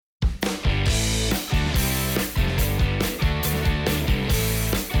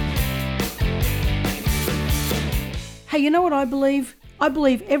Hey, you know what I believe? I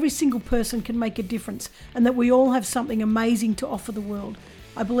believe every single person can make a difference and that we all have something amazing to offer the world.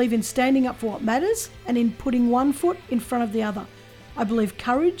 I believe in standing up for what matters and in putting one foot in front of the other. I believe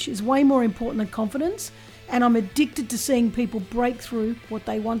courage is way more important than confidence, and I'm addicted to seeing people break through what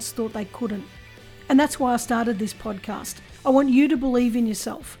they once thought they couldn't. And that's why I started this podcast. I want you to believe in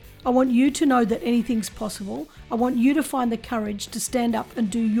yourself. I want you to know that anything's possible. I want you to find the courage to stand up and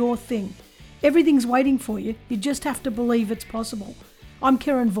do your thing. Everything's waiting for you. You just have to believe it's possible. I'm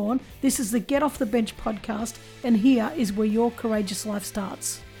Karen Vaughan. This is the Get Off the Bench podcast, and here is where your courageous life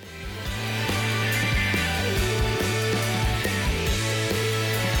starts.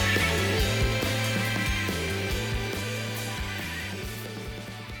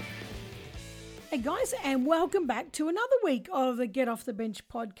 Hey guys, and welcome back to another week of the Get Off the Bench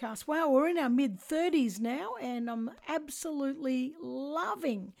podcast. Wow, we're in our mid-30s now, and I'm absolutely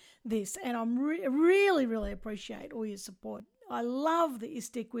loving this, and I'm really appreciate all your support. I love that you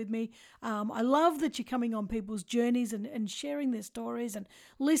stick with me. I love that you're coming on people's journeys and sharing their stories and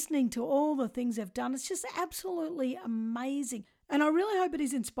listening to all the things they've done. It's just absolutely amazing. And I really hope it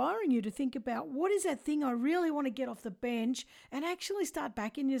is inspiring you to think about what is that thing I really want to get off the bench and actually start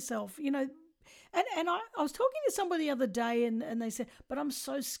backing yourself. You know, And I was talking to somebody the other day and they said, but I'm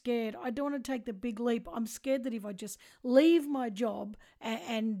so scared. I don't want to take the big leap. I'm scared that if I just leave my job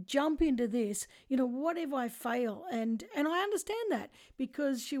and jump into this, you know, what if I fail? And I understand that,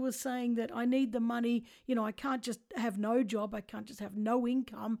 because she was saying that I need the money. You know, I can't just have no job. I can't just have no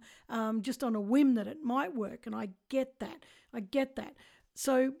income just on a whim that it might work. And I get that.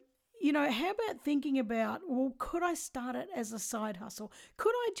 So, you know, how about thinking about, well, could I start it as a side hustle?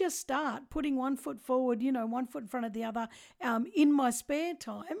 Could I just start putting one foot forward, you know, one foot in front of the other in my spare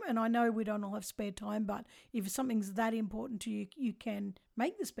time? And I know we don't all have spare time, but if something's that important to you, you can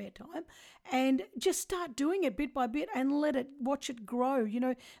make the spare time and just start doing it bit by bit and watch it grow. You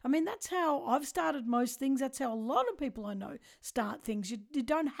know, I mean, that's how I've started most things. That's how a lot of people I know start things. You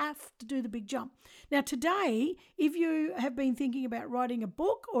don't have to do the big jump. Now, today, if you have been thinking about writing a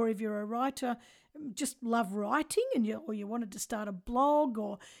book, or if you're a writer, just love writing, and you wanted to start a blog,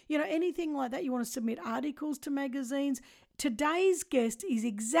 or, you know, anything like that, you want to submit articles to magazines, today's guest is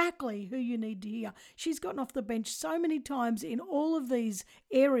exactly who you need to hear. She's gotten off the bench so many times in all of these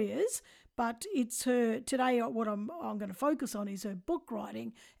areas, but it's her today. What I'm going to focus on is her book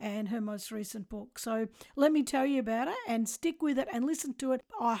writing and her most recent book. So let me tell you about her and stick with it and listen to it.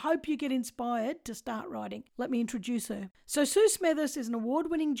 I hope you get inspired to start writing. Let me introduce her. So Sue Smethurst is an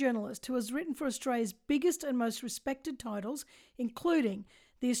award-winning journalist who has written for Australia's biggest and most respected titles, including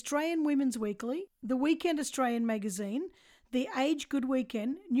the Australian Women's Weekly, the Weekend Australian Magazine, The Age Good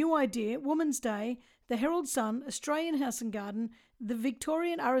Weekend, New Idea, Woman's Day, the Herald Sun, Australian House and Garden, the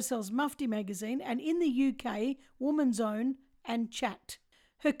Victorian RSL's Mufti magazine, and in the UK, Woman's Own and Chat.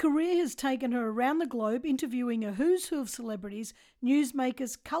 Her career has taken her around the globe, interviewing a who's who of celebrities,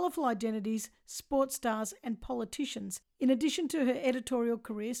 newsmakers, colourful identities, sports stars and politicians. In addition to her editorial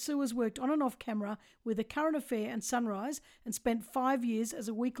career, Sue has worked on and off camera with The Current Affair and Sunrise, and spent 5 years as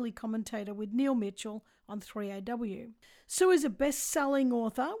a weekly commentator with Neil Mitchell on 3AW. Sue is a best-selling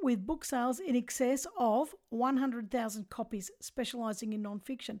author with book sales in excess of 100,000 copies, specialising in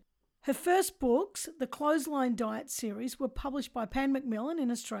non-fiction. Her first books, the Clothesline Diet series, were published by Pan Macmillan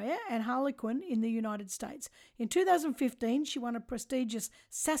in Australia and Harlequin in the United States. In 2015, she won a prestigious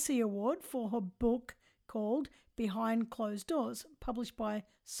Sassy Award for her book called Behind Closed Doors, published by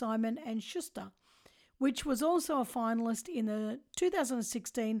Simon & Schuster, which was also a finalist in the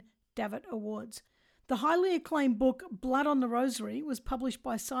 2016 Davitt Awards. The highly acclaimed book Blood on the Rosary was published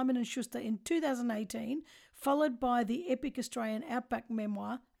by Simon & Schuster in 2018, followed by the epic Australian outback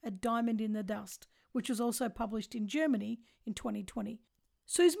memoir A Diamond in the Dust, which was also published in Germany in 2020.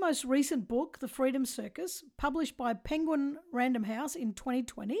 Sue's most recent book, The Freedom Circus, published by Penguin Random House in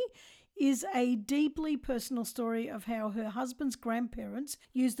 2020, is a deeply personal story of how her husband's grandparents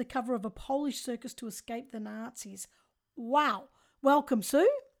used the cover of a Polish circus to escape the Nazis. Wow. Welcome,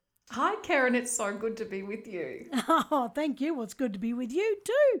 Sue. Hi, Karen. It's so good to be with you. Oh, thank you. Well, it's good to be with you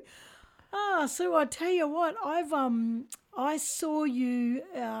too. Sue, I tell you what, I saw you,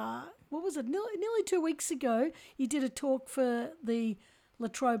 what was it, nearly 2 weeks ago. You did a talk for the La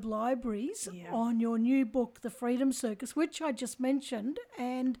Trobe Libraries on your new book, The Freedom Circus, which I just mentioned,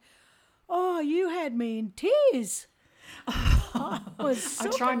 and you had me in tears. I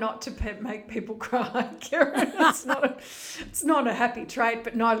try not to make people cry, Karen. It's not a happy trait,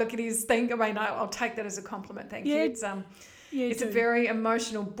 but no, look, it is. I mean, I'll take that as a compliment. Thank you. It's a very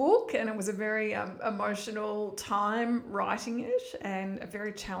emotional book, and it was a very emotional time writing it, and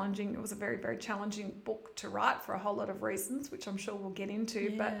it was a very, very challenging book to write for a whole lot of reasons, which I'm sure we'll get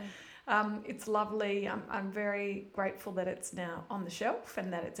into. But it's lovely. I'm very grateful that it's now on the shelf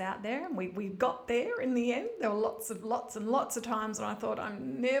and that it's out there, and we got there in the end. There were lots and lots of times when I thought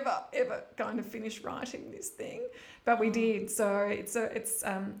I'm never ever going to finish writing this thing, but we did. So it's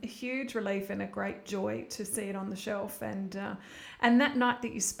a huge relief and a great joy to see it on the shelf. And that night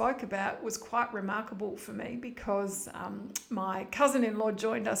that you spoke about was quite remarkable for me, because my cousin-in-law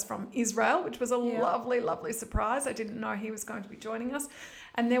joined us from Israel, which was a lovely surprise. I didn't know he was going to be joining us.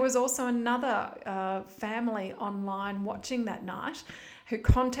 And there was also another family online watching that night who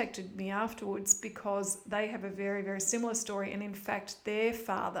contacted me afterwards, because they have a very, very similar story. And in fact, their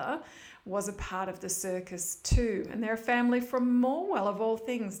father was a part of the circus too. And they're a family from Morwell, of all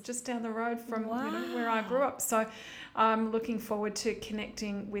things, just down the road from where I grew up. So I'm looking forward to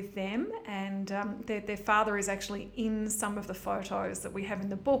connecting with them. And their father is actually in some of the photos that we have in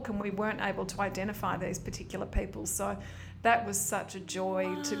the book, and we weren't able to identify these particular people. So that was such a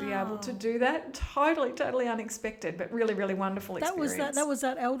joy to be able to do that. Totally unexpected, but really, really wonderful experience. That was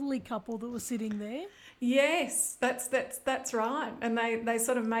that elderly couple that was sitting there. Yes, that's right. And they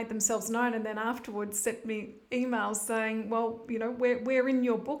sort of made themselves known, and then afterwards sent me emails saying, well, we're in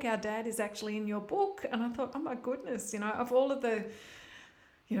your book. Our dad is actually in your book. And I thought, oh my goodness, of all of the,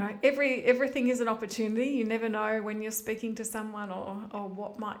 everything is an opportunity. You never know when you're speaking to someone or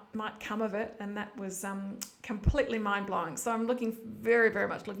what might come of it. And that was completely mind-blowing. So I'm very, very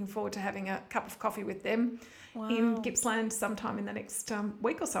much looking forward to having a cup of coffee with them in Gippsland sometime in the next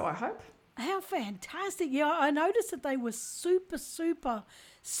week or so, I hope. How fantastic. Yeah, I noticed that they were super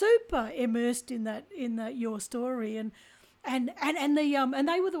immersed in that your story, and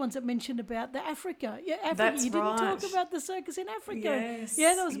they were the ones that mentioned about the Africa. Yeah, Africa. That's you didn't right. talk about the circus in Africa. Yes.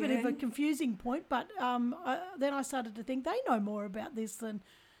 Yeah, that was a bit of a confusing point, but then I started to think they know more about this than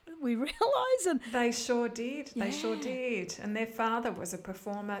we realise. And they sure did. They sure did. And their father was a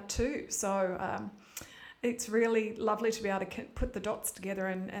performer too. So it's really lovely to be able to put the dots together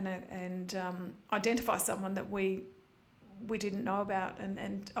and identify someone that we didn't know about,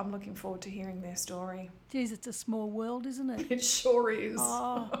 and I'm looking forward to hearing their story. Geez, it's a small world, isn't it? It sure is.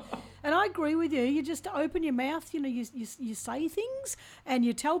 Oh. And I agree with you. You just open your mouth, you say things and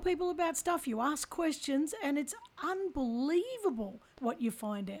you tell people about stuff, you ask questions, and it's unbelievable what you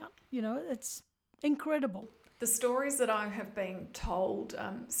find out. It's incredible. The stories that I have been told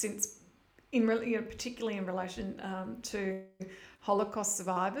since, particularly in relation to Holocaust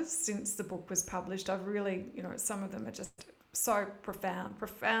survivors, since the book was published, I've really, some of them are just so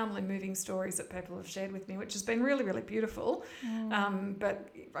profoundly moving stories that people have shared with me, which has been really, really beautiful. But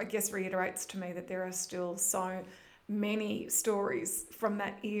I guess reiterates to me that there are still so many stories from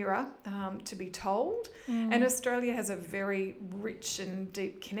that era to be told. And Australia has a very rich and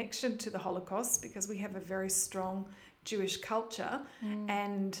deep connection to the Holocaust, because we have a very strong Jewish culture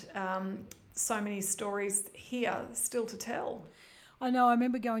and so many stories here still to tell. I know. I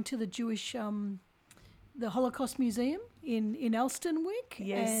remember going to the Jewish, the Holocaust Museum in Elsternwick.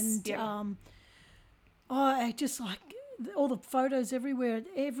 Yes. And I just like all the photos everywhere.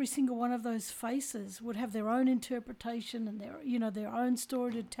 Every single one of those faces would have their own interpretation and their own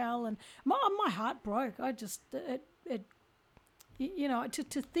story to tell. And my heart broke. I just to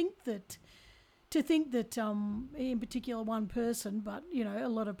think that in particular one person, but a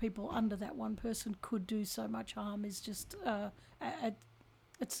lot of people under that one person could do so much harm is just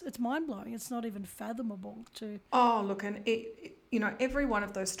it's mind-blowing. It's not even fathomable to... Oh, look, and every one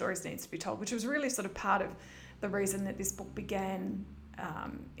of those stories needs to be told, which was really sort of part of the reason that this book began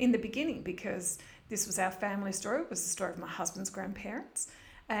in the beginning, because this was our family story. It was the story of my husband's grandparents,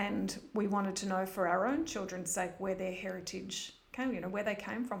 and we wanted to know for our own children's sake where their heritage came, where they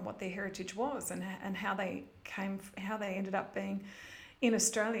came from, what their heritage was, and how they ended up being in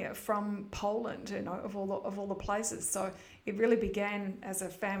Australia from Poland, of all the places. So it really began as a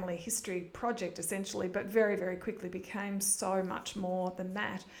family history project essentially, but very, very quickly became so much more than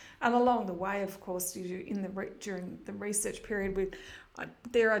that. And along the way, of course, during the research period,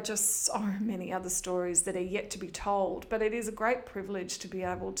 there are just so many other stories that are yet to be told. But it is a great privilege to be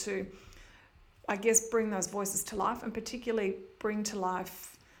able to, I guess, bring those voices to life, and particularly bring to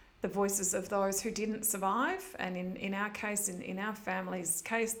life the voices of those who didn't survive. And in our case, in our family's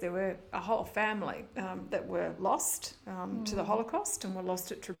case, there were a whole family that were lost to the Holocaust and were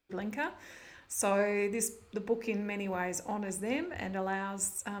lost at Treblinka. So the book in many ways honours them and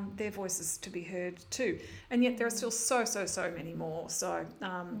allows their voices to be heard too. And yet there are still so many more. So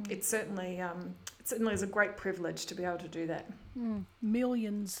it certainly is a great privilege to be able to do that.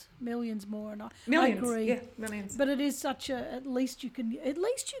 Millions more, and I agree. Yeah, millions. But it is such a at least you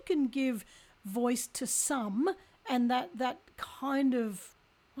can give voice to some, and that kind of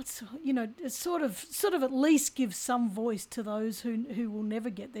it's sort of at least give some voice to those who will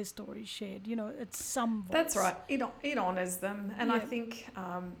never get their stories shared. It's some voice. That's right. It honours them, and I think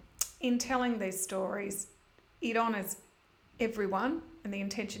in telling these stories, it honours everyone, and the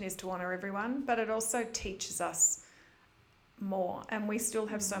intention is to honour everyone, but it also teaches us more, and we still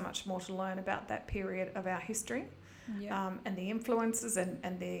have so much more to learn about that period of our history. And the influences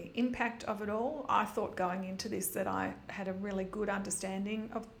and the impact of it all. I thought going into this that I had a really good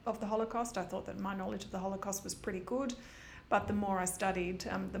understanding of the Holocaust. I thought that my knowledge of the Holocaust was pretty good, but the more I studied,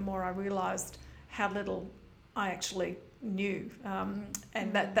 the more I realised how little I actually knew,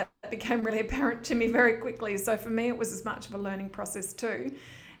 and that became really apparent to me very quickly. So for me, it was as much of a learning process too,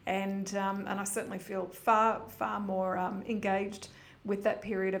 and I certainly feel far more engaged with that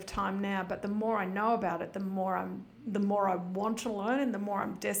period of time now. But the more I know about it, the more I want to learn, and the more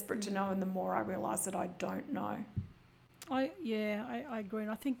I'm desperate to know, and the more I realise that I don't know. I agree, and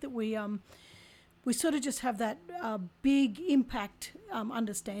I think that we sort of just have that big impact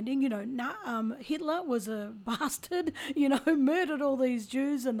understanding. Hitler was a bastard, murdered all these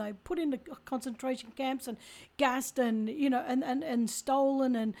Jews, and they put into concentration camps and gassed and, and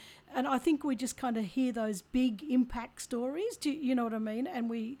stolen. And I think we just kind of hear those big impact stories, do you know what I mean? And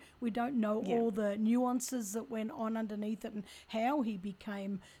we don't know all the nuances that went on underneath it and how he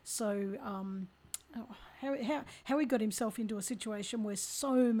became so... how he got himself into a situation where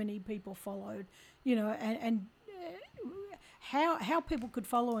so many people followed, and how people could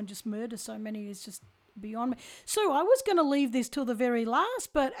follow and just murder so many is just beyond me. So I was going to leave this till the very last,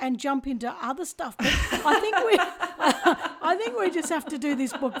 and jump into other stuff. But I think we just have to do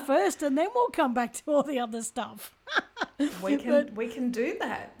this book first, and then we'll come back to all the other stuff. We can do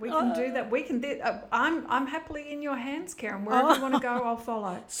that. We can do that. I'm happily in your hands, Karen. Wherever you want to go, I'll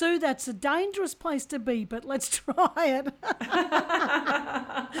follow. Sue, that's a dangerous place to be, but let's try it.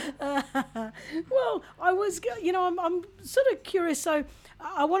 Well, I was, I'm sort of curious. So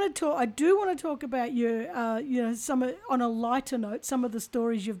I do want to talk about your, some on a lighter note, some of the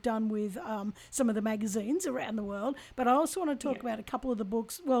stories you've done with some of the magazines around the world. But I also want to talk about a couple of the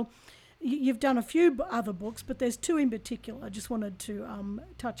books. Well, you've done a few other books, but there's two in particular I just wanted to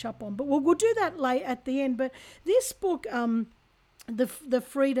touch up on. But we'll do that late at the end. But this book, the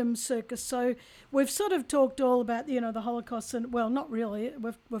Freedom Circus. So we've sort of talked all about the Holocaust, and well, not really.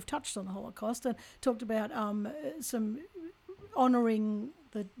 We've touched on the Holocaust and talked about some honouring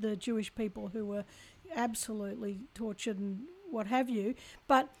the Jewish people who were absolutely tortured and what have you.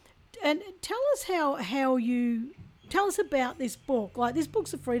 And tell us how you. Tell us about this book. Like, this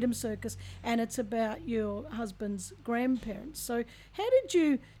book's a Freedom Circus, and it's about your husband's grandparents. So how did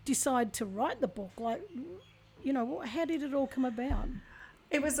you decide to write the book? Like, how did it all come about?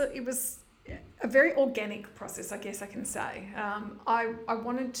 It was a very organic process, I guess I can say. I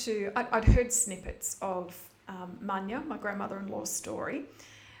wanted to... I'd heard snippets of Manya, my grandmother-in-law's story.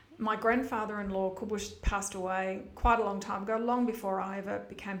 My grandfather-in-law, Kubush, passed away quite a long time ago, long before I ever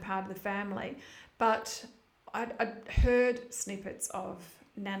became part of the family. But I'd heard snippets of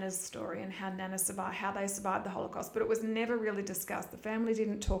Nana's story and how Nana survived, how they survived the Holocaust, but it was never really discussed. The family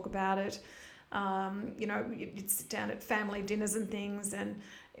didn't talk about it. You'd sit down at family dinners and things, and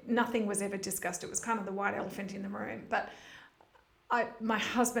nothing was ever discussed. It was kind of the white elephant in the room. But my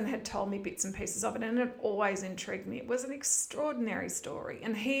husband had told me bits and pieces of it, and it always intrigued me. It was an extraordinary story,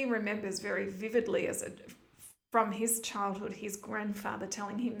 and he remembers very vividly from his childhood, his grandfather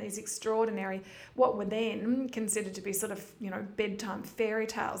telling him these extraordinary, what were then considered to be sort of, bedtime fairy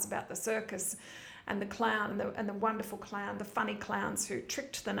tales about the circus and the clown and the wonderful clown, the funny clowns who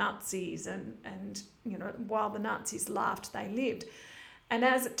tricked the Nazis and while the Nazis laughed, they lived. And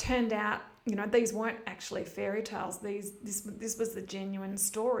as it turned out, these weren't actually fairy tales. This was the genuine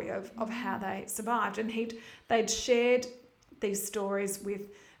story of how they survived. And they'd shared these stories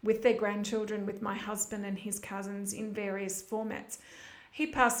with their grandchildren, with my husband and his cousins in various formats. He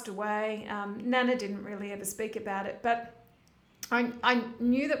passed away. Nana didn't really ever speak about it, but I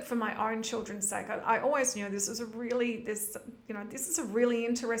knew that for my own children's sake, I always knew this is a really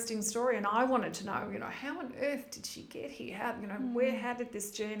interesting story, and I wanted to know, how on earth did she get here? Where did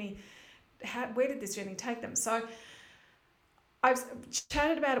this journey take them? So I've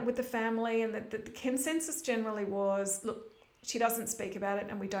chatted about it with the family, and the consensus generally was, look, she doesn't speak about it,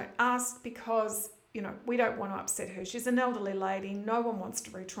 and we don't ask because, we don't want to upset her. She's an elderly lady. No one wants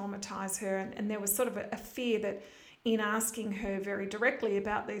to re-traumatize her. And there was sort of a fear that in asking her very directly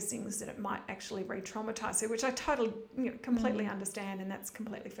about these things that it might actually re-traumatize her, which I totally, completely understand, and that's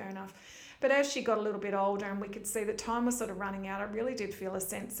completely fair enough. But as she got a little bit older and we could see that time was sort of running out, I really did feel a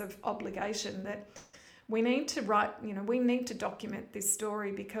sense of obligation that we need to write, we need to document this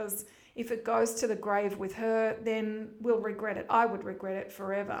story, because if it goes to the grave with her, then we'll regret it. I would regret it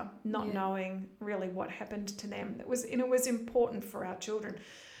forever, not knowing really what happened to them. It was important for our children.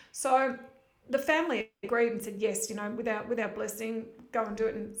 So the family agreed and said, yes, with our blessing, go and do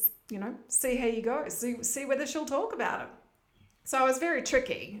it, and, see how you go, see whether she'll talk about it. So it was very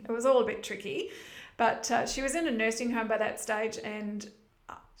tricky. It was all a bit tricky. But she was in a nursing home by that stage, and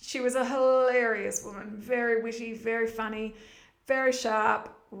she was a hilarious woman, very witty, very funny, very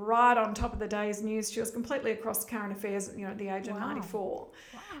sharp, right on top of the day's news. She was completely across current affairs, at the age of 94.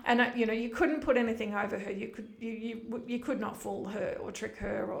 Wow. And you couldn't put anything over her. You could not fool her or trick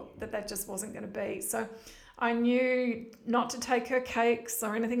her, or that just wasn't going to be. So I knew not to take her cakes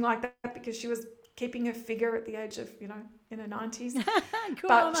or anything like that, because she was keeping her figure at the age of, in her 90s.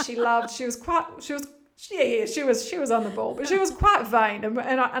 But she was on the ball, but she was quite vain.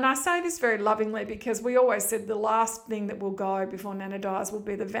 And I say this very lovingly, because we always said the last thing that will go before Nana dies will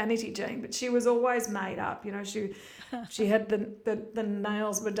be the vanity gene. But she was always made up. She had the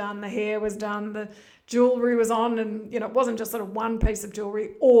nails were done, the hair was done, the jewellery was on, and it wasn't just sort of one piece of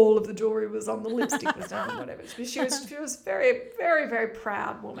jewellery. All of the jewellery was on. The lipstick was done, whatever. She was very, very, very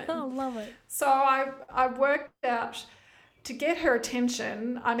proud woman. I love it. So I worked out, to get her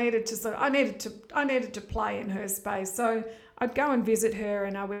attention, I needed to play in her space. So I'd go and visit her,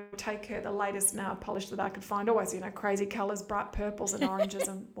 and I would take her the latest nail polish that I could find, always, crazy colours, bright purples and oranges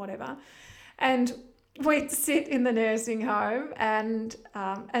and whatever. And we'd sit in the nursing home and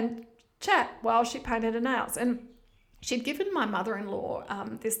chat while she painted her nails. And she'd given my mother-in-law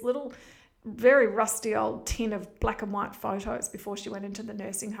this little, very rusty old tin of black and white photos before she went into the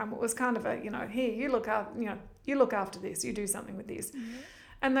nursing home. It was kind of a, here, you look after this, you do something with this. Mm-hmm.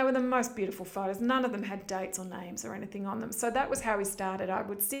 And they were the most beautiful photos. None of them had dates or names or anything on them. So that was how we started. I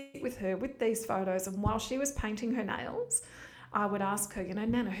would sit with her with these photos, and while she was painting her nails, I would ask her,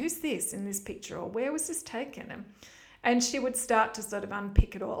 Nana, who's this in this picture, or where was this taken? And she would start to sort of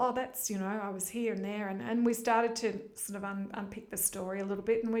unpick it all. Oh, that's, I was here and there. And we started to sort of unpick the story a little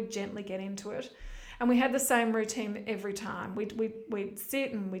bit, and we'd gently get into it. And we had the same routine every time. We'd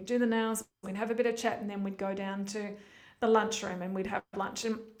sit and we'd do the nails, we'd have a bit of chat, and then we'd go down to the lunchroom and we'd have lunch.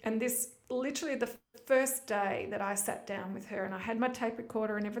 And this, literally the first day that I sat down with her, and I had my tape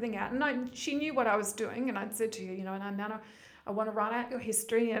recorder and everything out, and she knew what I was doing, and I'd said to her, Nana, I want to write out your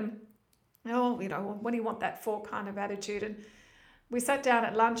history, and what do you want that for kind of attitude. And we sat down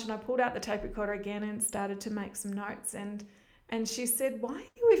at lunch, and I pulled out the tape recorder again and started to make some notes. And she said, why are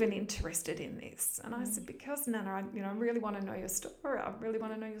you even interested in this? And I said, because, Nana, I really want to know your story. I really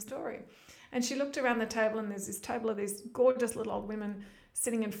want to know your story. And she looked around the table, and there's this table of these gorgeous little old women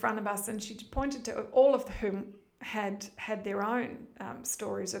sitting in front of us, and she pointed to all of whom had their own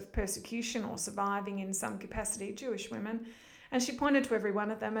stories of persecution or surviving in some capacity, Jewish women. And she pointed to every one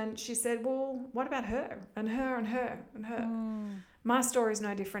of them, and she said, well, what about her and her and her and her? My story is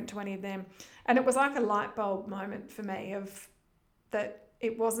no different to any of them. And it was like a light bulb moment for me of that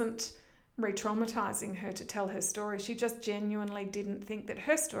it wasn't re-traumatizing her to tell her story. She just genuinely didn't think that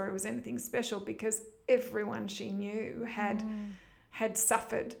her story was anything special, because everyone she knew had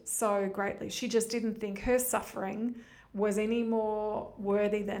suffered so greatly. She just didn't think her suffering was any more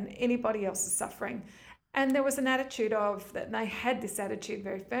worthy than anybody else's suffering. And there was an attitude of that, they had this attitude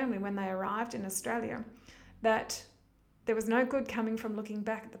very firmly when they arrived in Australia, that there was no good coming from looking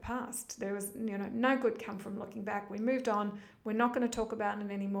back at the past. There was, no good come from looking back. We moved on. We're not going to talk about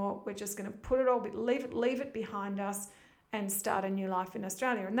it anymore. We're just going to put it all, leave it behind us, and start a new life in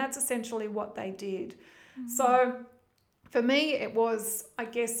Australia. And that's essentially what they did. Mm-hmm. So for me, it was, I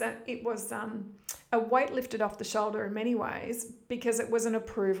guess, a weight lifted off the shoulder in many ways, because it was an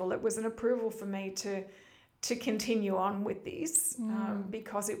approval. It was an approval for me to continue on with this,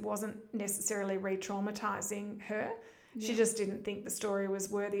 because it wasn't necessarily re-traumatizing her. Yeah. She just didn't think the story was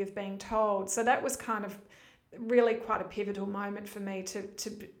worthy of being told. So that was kind of really quite a pivotal moment for me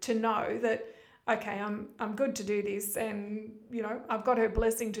to know that, okay, I'm good to do this, and I've got her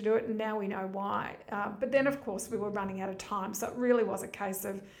blessing to do it, and now we know why. But then, of course, we were running out of time, so it really was a case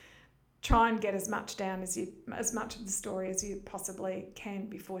of try and get as much down as much of the story as you possibly can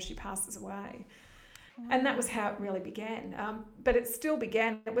before she passes away. And that was how it really began. But it still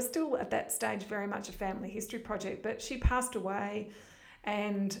began, it was still at that stage very much a family history project. But she passed away,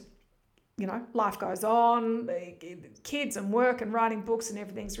 and life goes on, kids and work and writing books and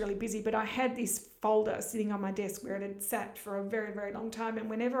everything's really busy. But I had this folder sitting on my desk where it had sat for a very, very long time. And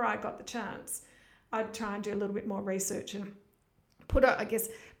whenever I got the chance, I'd try and do a little bit more research and put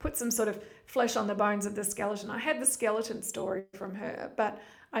some sort of flesh on the bones of the skeleton. I had the skeleton story from her, but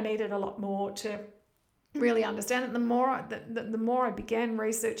I needed a lot more to really understand it. The more I began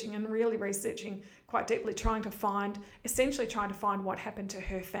researching and really researching quite deeply, trying to find what happened to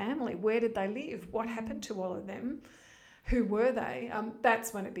her family. Where did they live? What happened to all of them? Who were they?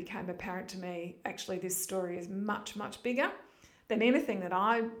 That's when it became apparent to me, actually, this story is much, much bigger than anything that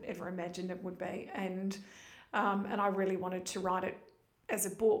I ever imagined it would be. And I really wanted to write it as a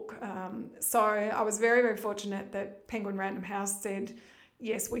book. So I was very, very fortunate that Penguin Random House said,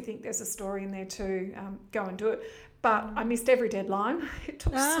 yes, we think there's a story in there too, go and do it. But I missed every deadline. It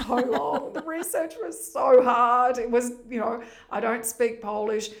took so long. The research was so hard. It was, I don't speak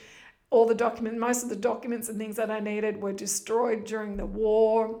Polish. Most of the documents and things that I needed were destroyed during the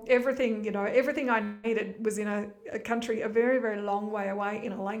war. Everything I needed was in a country a very, very long way away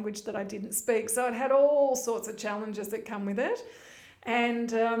in a language that I didn't speak. So it had all sorts of challenges that come with it.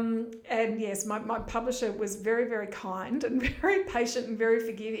 And yes, my publisher was very, very kind and very patient and very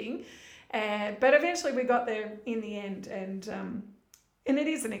forgiving. But eventually we got there in the end, and it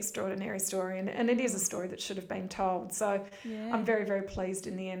is an extraordinary story, and it is a story that should have been told. So yeah. I'm very, very pleased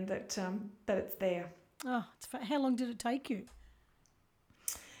in the end that it's there. Oh, how long did it take you?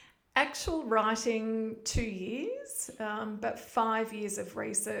 Actual writing 2 years, but 5 years of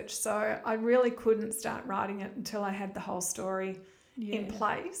research. So I really couldn't start writing it until I had the whole story in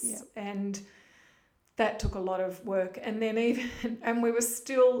place, and that took a lot of work. And then we were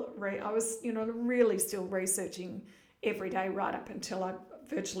still, I was really still researching every day right up until I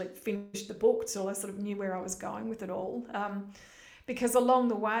virtually finished the book, till I sort of knew where I was going with it all. Because along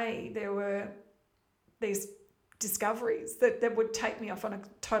the way there were these discoveries that would take me off on a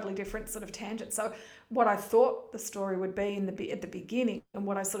totally different sort of tangent. So what I thought the story would be at the beginning, and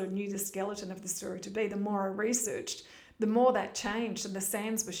what I sort of knew the skeleton of the story to be, the more I researched, the more that changed, and the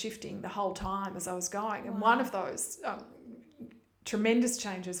sands were shifting the whole time as I was going. And one of those tremendous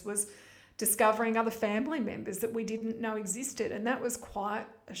changes was discovering other family members that we didn't know existed. And that was quite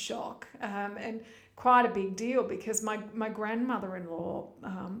a shock, and quite a big deal, because my grandmother-in-law,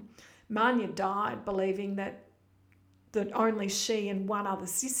 Manya, died believing that only she and one other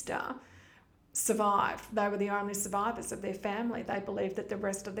sister survived. They were the only survivors of their family. They believed that the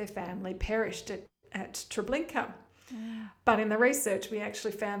rest of their family perished at Treblinka. Yeah. But in the research, we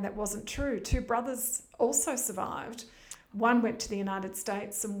actually found that wasn't true. 2 brothers also survived. One went to the United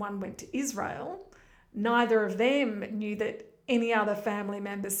States and one went to Israel. Neither of them knew that any other family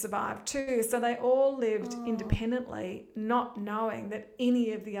members survived too. So they all lived independently, not knowing that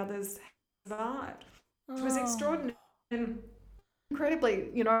any of the others survived. It was extraordinary and incredibly,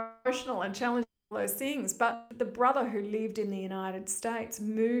 emotional and challenging, all those things. But the brother who lived in the United States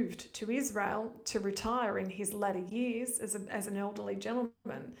moved to Israel to retire in his latter years as an elderly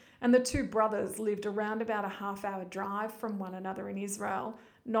gentleman. And the 2 brothers lived around about a half-hour drive from one another in Israel,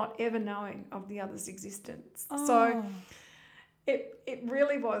 not ever knowing of the other's existence. So it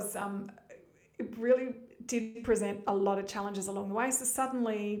really was, it really did present a lot of challenges along the way. So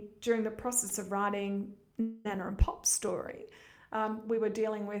suddenly, during the process of writing Nana and Pop's story, we were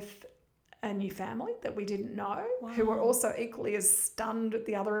dealing with a new family that we didn't know, who were also equally as stunned at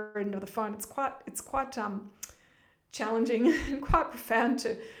the other end of the phone. It's quite challenging and quite profound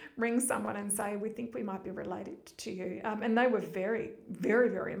to ring someone and say, we think we might be related to you. And they were very, very,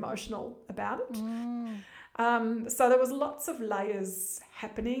 very emotional about it. So there was lots of layers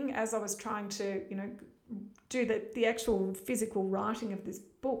happening as I was trying to, do the actual physical writing of this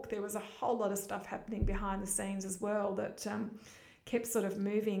book. There was a whole lot of stuff happening behind the scenes as well that kept sort of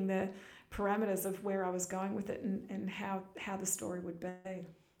moving the parameters of where I was going with it and how the story would be.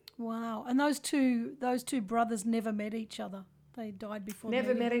 Wow. And those two brothers never met each other. They died before.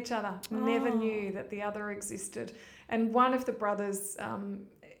 Never met each other. Never knew that the other existed. And one of the brothers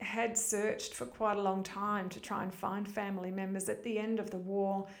had searched for quite a long time to try and find family members. At the end of the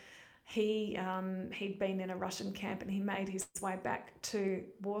war, he'd been in a Russian camp and he made his way back to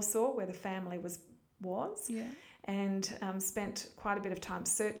Warsaw, where the family was. Yeah. And spent quite a bit of time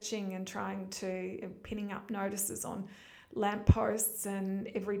searching and pinning up notices on lampposts, and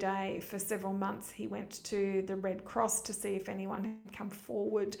every day for several months he went to the Red Cross to see if anyone had come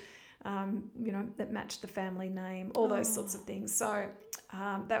forward, that matched the family name, all those sorts of things. So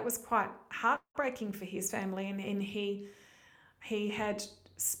that was quite heartbreaking for his family, and he had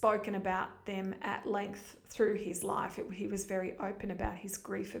spoken about them at length through his life. He was very open about his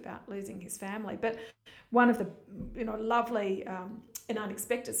grief about losing his family. But one of the lovely and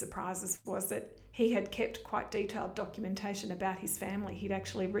unexpected surprises was that he had kept quite detailed documentation about his family. He'd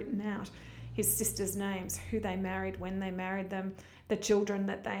actually written out his sisters' names, who they married, when they married them, the children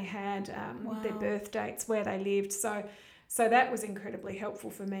that they had, their birth dates, where they lived. So that was incredibly helpful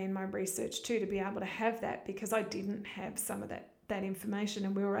for me in my research too, to be able to have that, because I didn't have some of that information,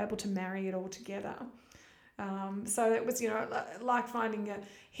 and we were able to marry it all together. So it was, like finding a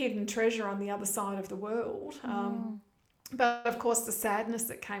hidden treasure on the other side of the world. But of course, the sadness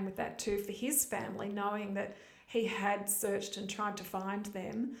that came with that too for his family, knowing that he had searched and tried to find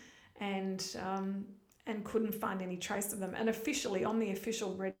them, and couldn't find any trace of them. And officially, on the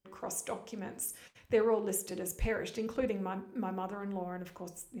official Red Cross documents, they're all listed as perished, including my mother-in-law, and of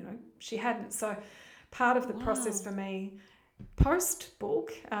course, she hadn't. So part of the process for me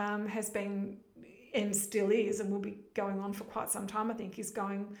post-book has been, and still is, and will be going on for quite some time, I think, is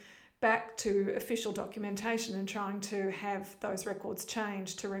going back to official documentation and trying to have those records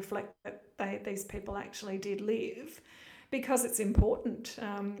changed to reflect that these people actually did live, because it's important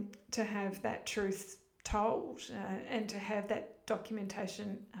to have that truth told and to have that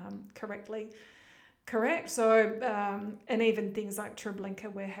documentation correct. So, and even things like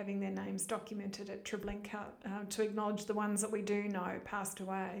Treblinka, we're having their names documented at Treblinka to acknowledge the ones that we do know passed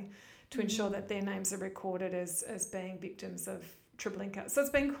away, to ensure that their names are recorded as being victims of Treblinka. So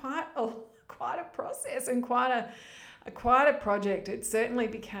it's been quite a process and quite a project. It certainly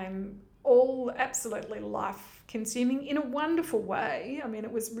became all absolutely life-consuming in a wonderful way. I mean,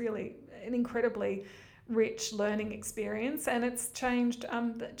 it was really an incredibly rich learning experience, and it's changed.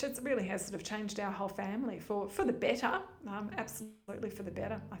 It really has sort of changed our whole family for the better. Absolutely for the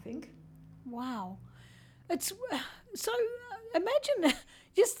better, I think. Wow, it's so. Imagine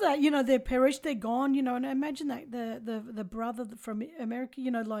just that, they're perished, they're gone, and imagine that the brother from America,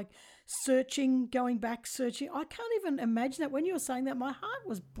 like going back searching. I can't even imagine that. When you were saying that, my heart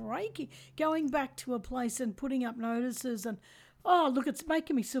was breaking, going back to a place and putting up notices. And oh, look, it's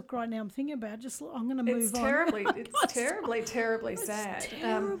making me sick right now. I'm thinking about it. I'm going to move on. It's terribly sad. It's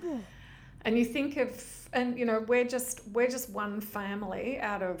terrible. And you think of, and we're just one family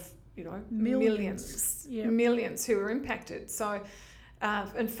out of millions who are impacted. So,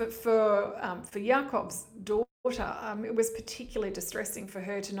 and for Jakob's daughter, it was particularly distressing for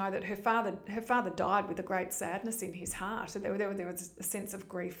her to know that her father died with a great sadness in his heart. So there was a sense of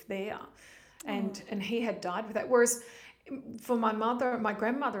grief there, and he had died with that. Whereas for my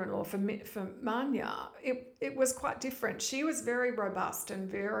grandmother-in-law, for Manya, it was quite different. She was very robust and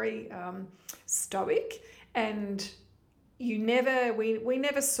very stoic, and we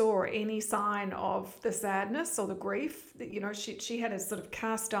never saw any sign of the sadness or the grief. She had a sort of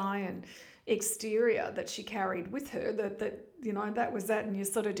cast iron exterior that she carried with her, that was that, and you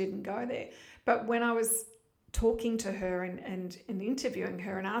sort of didn't go there. But when I was talking to her and interviewing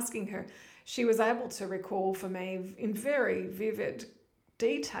her and asking her, she was able to recall for me in very vivid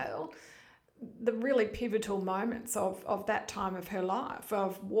detail the really pivotal moments of that time of her life,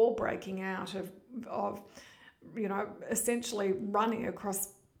 of war breaking out, of essentially running across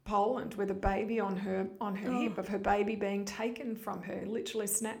Poland with a baby on her hip, of her baby being taken from her, literally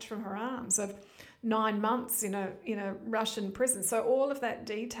snatched from her arms, of 9 months in a Russian prison. So all of that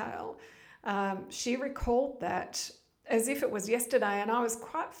detail, she recalled that as if it was yesterday, and I was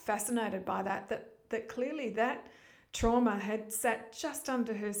quite fascinated by that clearly that trauma had sat just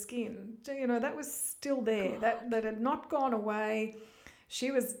under her skin. That was still there, that had not gone away. She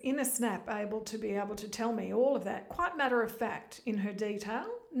was in a snap able to tell me all of that, quite matter of fact in her detail,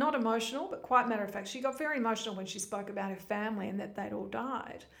 not emotional, but quite matter of fact. She got very emotional when she spoke about her family and that they'd all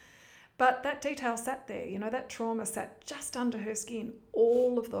died. But that detail sat there, that trauma sat just under her skin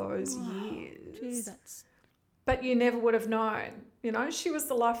all of those years. Gee, But you never would have known. She was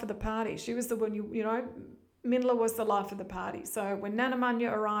the life of the party. She was the one, Minla was the life of the party. So when Nana Manya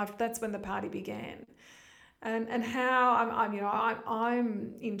arrived, that's when the party began. And how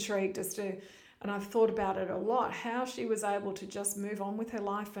I'm intrigued as to, and I've thought about it a lot, how she was able to just move on with her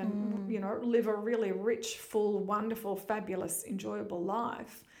life and live a really rich, full, wonderful, fabulous, enjoyable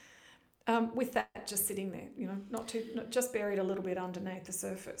life, with that just sitting there, not just buried a little bit underneath the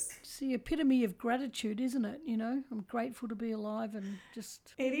surface. It's the epitome of gratitude, isn't it? I'm grateful to be alive, and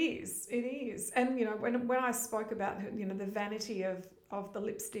just it is. And when I spoke about the vanity of the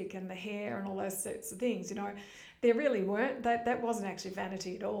lipstick and the hair and all those sorts of things, there really weren't. That wasn't actually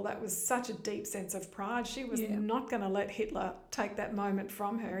vanity at all. That was such a deep sense of pride. She was not going to let Hitler take that moment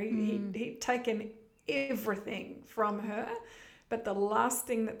from her. He'd taken everything from her, but the last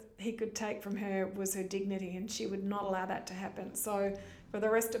thing that he could take from her was her dignity, and she would not allow that to happen. So for the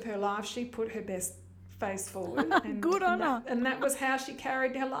rest of her life, she put her best face forward. And, Good on her. And that was how she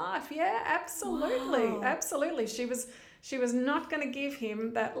carried her life. Yeah, absolutely. Wow. Absolutely. She was not going to give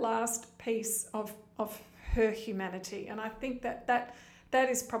him that last piece of her humanity. And I think that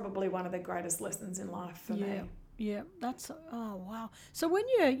is probably one of the greatest lessons in life for me. Yeah, that's, oh, wow. So when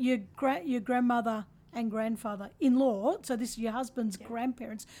your grandmother and grandfather-in-law, so this is your husband's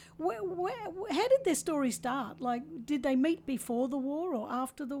grandparents, how did their story start? Like, did they meet before the war or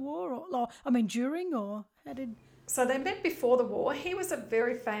after the war? Or during, or how did... So they met before the war. He was a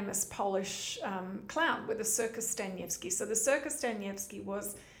very famous Polish clown with the Circus Staniewski. So the Circus Staniewski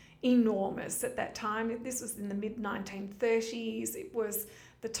was enormous at that time. This was in the mid-1930s. It was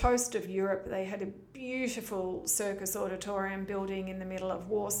the toast of Europe. They had a beautiful circus auditorium building in the middle of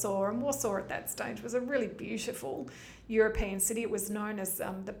Warsaw, and Warsaw at that stage was a really beautiful European city. It was known as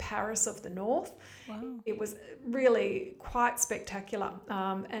the Paris of the North. Wow. It was really quite spectacular,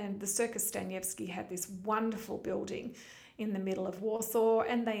 and the Circus Staniewski had this wonderful building in the middle of Warsaw,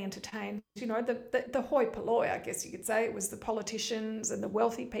 and they entertained, the hoi polloi, I guess you could say. It was the politicians and the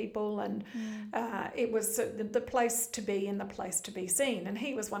wealthy people, and it was the place to be and the place to be seen. And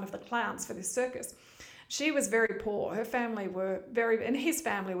he was one of the clowns for this circus. She was very poor. Her family were and his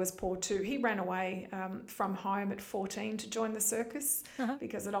family was poor too. He ran away from home at 14 to join the circus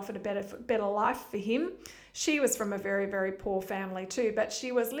because it offered a better life for him. She was from a very, very poor family too, but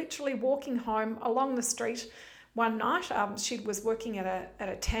she was literally walking home along the street one night. She was working at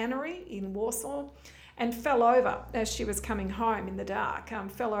a tannery in Warsaw and fell over as she was coming home in the dark,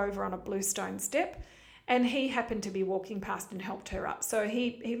 fell over on a bluestone step, and he happened to be walking past and helped her up. So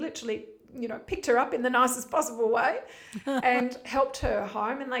he literally, picked her up in the nicest possible way and helped her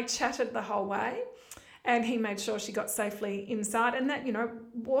home, and they chatted the whole way, and he made sure she got safely inside. And that,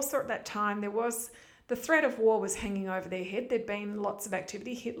 Warsaw at that time, the threat of war was hanging over their head. There'd been lots of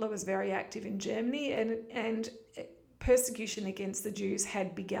activity. Hitler was very active in Germany, and persecution against the Jews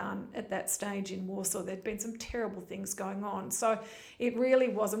had begun at that stage in Warsaw. There'd been some terrible things going on. So it really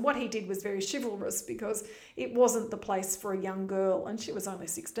wasn't. What he did was very chivalrous, because it wasn't the place for a young girl, and she was only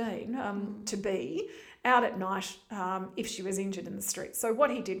 16, to be out at night if she was injured in the street. So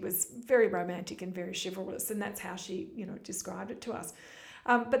what he did was very romantic and very chivalrous, and that's how she, described it to us.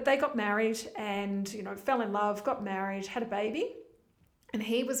 But they got married and, fell in love, got married, had a baby. And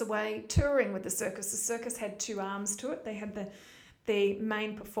he was away touring with the circus. The circus had two arms to it. They had the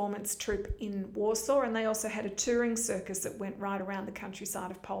main performance troupe in Warsaw, and they also had a touring circus that went right around the countryside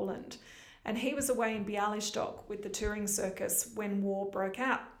of Poland. And he was away in Bialystok with the touring circus when war broke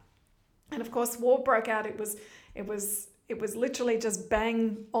out. And of course, war broke out. It was literally just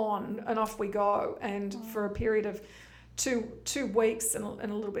bang on and off we go. And for a period of two weeks and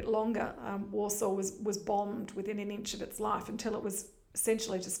a little bit longer, Warsaw was bombed within an inch of its life until it was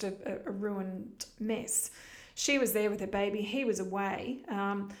essentially just a ruined mess. She was there with her baby. He was away.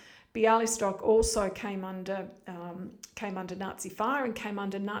 Bialystok also came under Nazi fire and came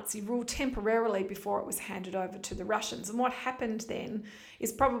under Nazi rule temporarily before it was handed over to the Russians. And what happened then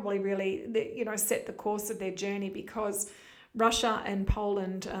is probably really set the course of their journey, because Russia and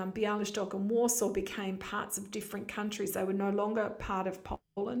Poland, Bialystok and Warsaw became parts of different countries. They were no longer part of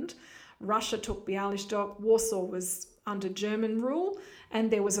Poland. Russia took Bialystok. Warsaw was under German rule, and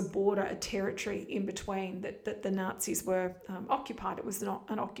there was a border, a territory in between that the Nazis were occupied. It was not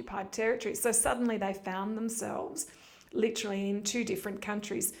an occupied territory. So suddenly they found themselves literally in two different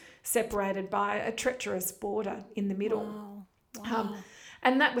countries, separated by a treacherous border in the middle. Wow.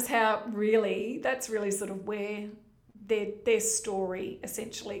 And that was that's really sort of where their story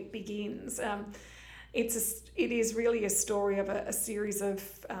essentially begins. It is really a story of a series of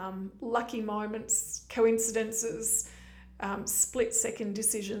lucky moments, coincidences, split-second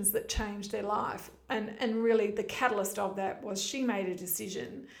decisions that changed their life. And really the catalyst of that was she made a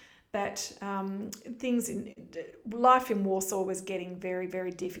decision that life in Warsaw was getting very,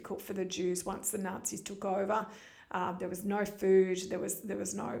 very difficult for the Jews once the Nazis took over. There was no food, there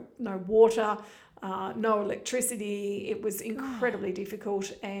was no water, no electricity. It was incredibly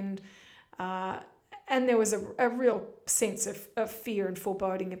difficult, and there was a real sense of fear and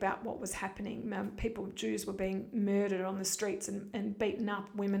foreboding about what was happening. Jews were being murdered on the streets and beaten up.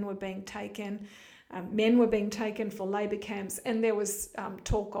 Women were being taken. Men were being taken for labour camps, and there was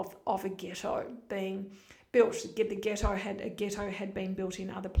talk of a ghetto being built. A ghetto had been built in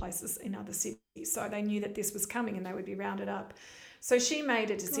other places, in other cities. So they knew that this was coming and they would be rounded up. So she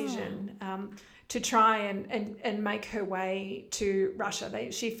made a decision to try and make her way to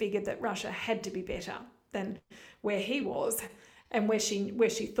Russia. She figured that Russia had to be better than where he was and where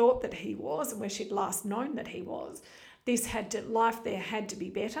she thought that he was and where she'd last known that he was. Life there had to be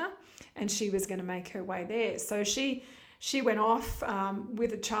better, and she was going to make her way there. So she went off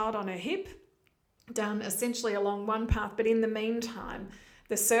with a child on her hip, down essentially along one path. But in the meantime,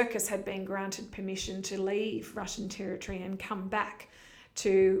 the circus had been granted permission to leave Russian territory and come back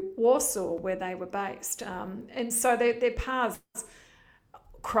to Warsaw, where they were based. And so their paths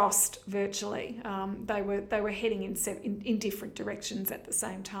crossed virtually. They were heading in different directions at the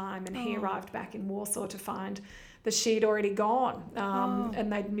same time, and he arrived back in Warsaw to find that she'd already gone,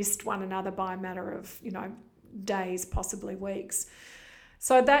 and they'd missed one another by a matter of days, possibly weeks.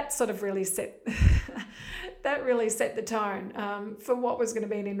 So that sort of really set the tone for what was going to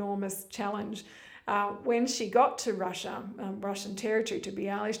be an enormous challenge. When she got to Russia, Russian territory, to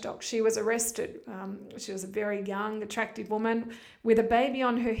Bialystok, she was arrested. She was a very young, attractive woman with a baby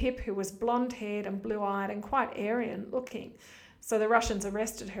on her hip who was blonde-haired and blue-eyed and quite Aryan-looking. So the Russians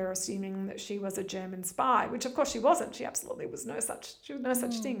arrested her, assuming that she was a German spy, which of course she wasn't. She absolutely was no such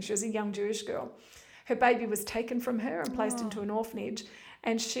thing. She was a young Jewish girl. Her baby was taken from her and placed into an orphanage,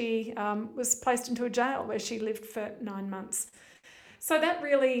 and she was placed into a jail where she lived for 9 months. So that's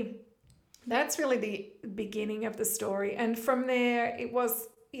really the beginning of the story. And from there, it was,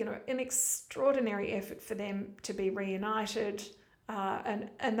 an extraordinary effort for them to be reunited.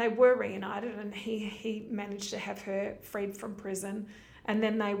 And they were reunited, and he managed to have her freed from prison. And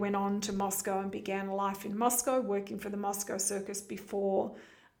then they went on to Moscow and began life in Moscow, working for the Moscow Circus before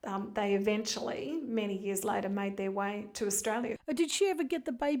they eventually, many years later, made their way to Australia. Did she ever get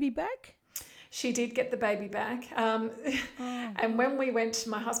the baby back? She did get the baby back. And when we went,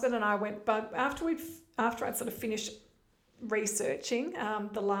 my husband and I went, but after I'd sort of finished researching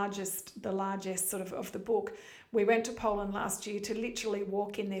the largest sort of the book, we went to Poland last year to literally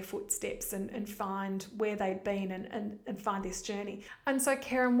walk in their footsteps and find where they'd been and find this journey. And so,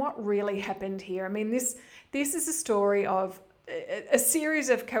 Karen, what really happened here? I mean, this is a story of a series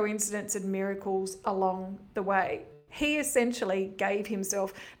of coincidences and miracles along the way. He essentially gave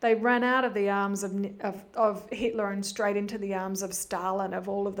himself. They ran out of the arms of Hitler and straight into the arms of Stalin, of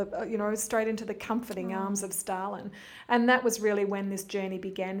all of the, straight into the comforting arms of Stalin. And that was really when this journey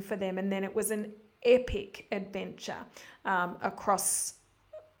began for them. And then it was an epic adventure across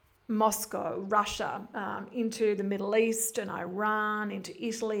Moscow, Russia, into the Middle East and Iran, into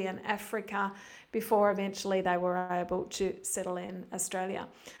Italy and Africa, before eventually they were able to settle in Australia.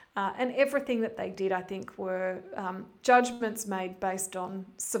 And everything that they did, I think, were judgments made based on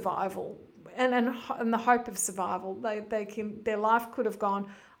survival and the hope of survival. Their life could have gone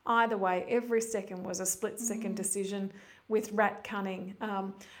either way. Every second was a split-second decision with rat cunning.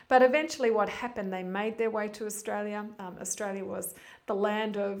 But eventually what happened, they made their way to Australia. Australia was the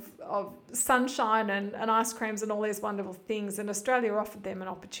land of sunshine and ice creams and all these wonderful things. And Australia offered them an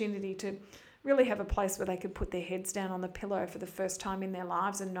opportunity to really have a place where they could put their heads down on the pillow for the first time in their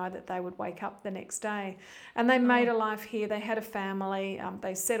lives and know that they would wake up the next day. And they made a life here. They had a family.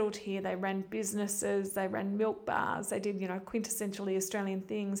 They settled here. They ran businesses. They ran milk bars. They did, quintessentially Australian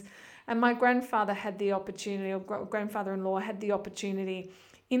things. And my grandfather had the opportunity, or grandfather-in-law had the opportunity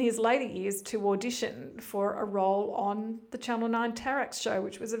in his later years to audition for a role on the Channel 9 Tarax show,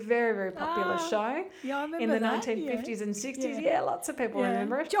 which was a very, very popular show in the 1950s and 60s. Yeah, lots of people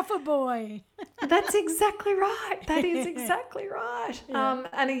remember it. Joffa Boy. That's exactly right. That is exactly right. Yeah.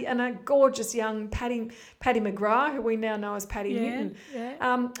 And a gorgeous young Paddy McGrath, who we now know as Paddy Newton.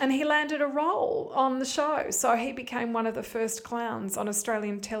 Yeah. And he landed a role on the show. So he became one of the first clowns on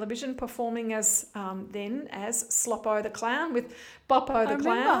Australian television, performing as Sloppo the Clown with Boppo the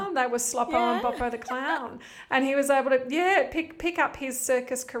Clown. They were Sloppo and Boppo the Clown. And he was able to, pick up his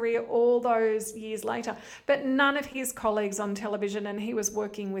circus career all those years later. But none of his colleagues on television, and he was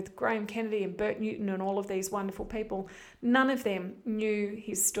working with Graham Kennedy and Bert Newton and all of these wonderful people, none of them knew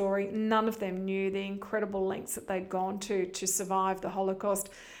his story. None of them knew the incredible lengths that they'd gone to survive the Holocaust.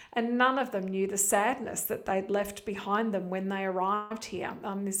 And none of them knew the sadness that they'd left behind them when they arrived here,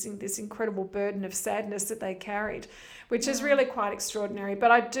 this incredible burden of sadness that they carried, which is really quite extraordinary.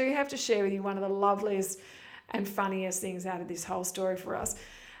 But I do have to share with you one of the loveliest and funniest things out of this whole story for us.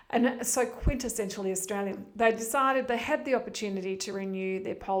 And so quintessentially Australian. They decided they had the opportunity to renew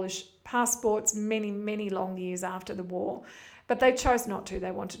their Polish passports many, many long years after the war, but they chose not to.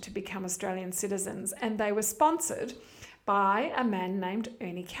 They wanted to become Australian citizens, and they were sponsored by a man named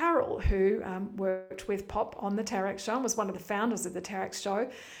Ernie Carroll, who worked with Pop on the Tarax Show and was one of the founders of the Tarax Show.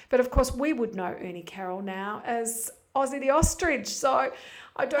 But of course, we would know Ernie Carroll now as Ozzy the Ostrich. So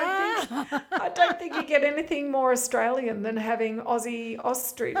I don't think you get anything more Australian than having Ozzy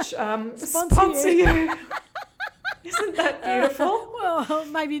Ostrich sponsor you. Isn't that beautiful? Well,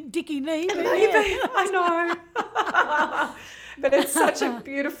 maybe Dickie Nee. But maybe, yeah. I know. But it's such a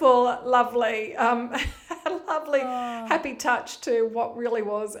beautiful, lovely, happy touch to what really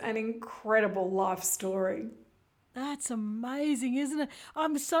was an incredible life story. That's amazing, isn't it?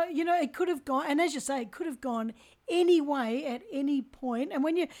 I'm so, it could have gone, and as you say, it could have gone any way at any point. And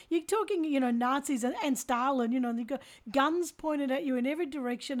when you're talking, Nazis and Stalin, they've got guns pointed at you in every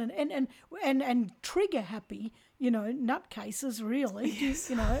direction and trigger happy, nutcases, really.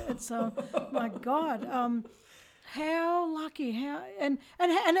 Yes. It's, my God. How lucky, how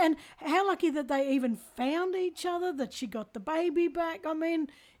how lucky that they even found each other, that she got the baby back. I mean,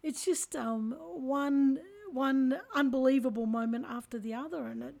 it's just one unbelievable moment after the other,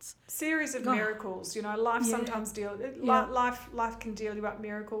 and it's series of miracles. Life sometimes life can deal you up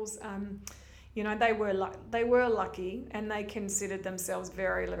miracles. They were lucky, and they considered themselves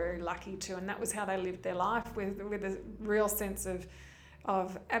very, very lucky too, and that was how they lived their life, with a real sense of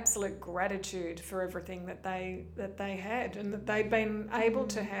absolute gratitude for everything that they had, and that they'd been able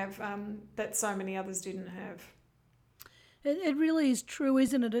to have, that so many others didn't have. It really is true,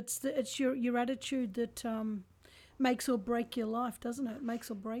 isn't it? It's your attitude that makes or break your life, doesn't it?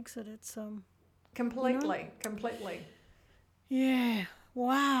 Makes or breaks it. It's completely. Yeah.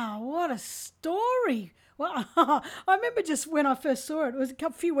 Wow, what a story. Well, I remember just when I first saw it was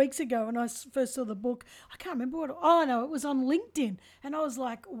a few weeks ago when I first saw the book. I can't remember it was on LinkedIn. And I was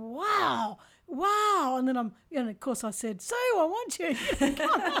like, wow. And then of course I said, Sue, I want you.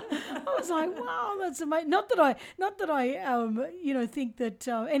 I was like, wow, that's amazing. Not that I think that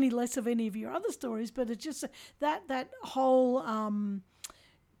any less of any of your other stories, but it's just that whole,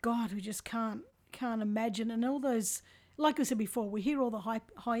 God, we just can't imagine. And all those, like I said before, we hear all the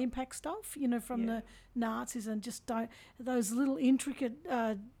high impact stuff, from the Nazis, and just those little intricate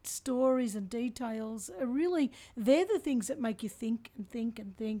stories and details are really, they're the things that make you think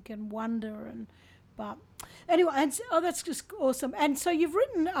and wonder. But anyway, that's just awesome. And so you've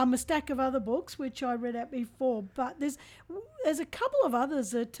written a stack of other books, which I read out before, but there's a couple of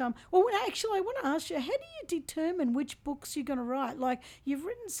others that, actually I want to ask you, how do you determine which books you're going to write? Like, you've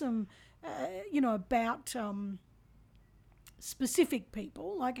written some, about specific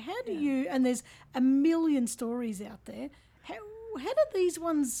people. Like, how do you, and there's a million stories out there, how do these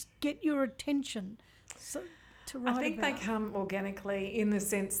ones get your attention to write I think about? they come organically, in the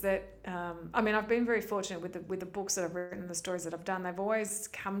sense that I've been very fortunate with the books that I've written and the stories that I've done. They've always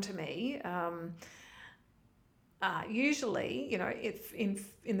come to me usually, if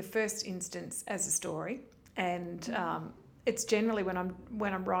in the first instance as a story, and it's generally when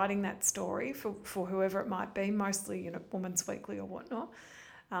I'm writing that story for whoever it might be, mostly Woman's Weekly or whatnot,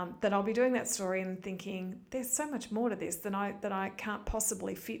 that I'll be doing that story and thinking, there's so much more to this that I can't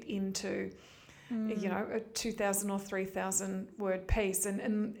possibly fit into a 2,000 or 3,000 word piece,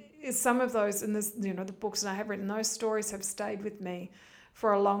 and some of those in this, the books that I have written, those stories have stayed with me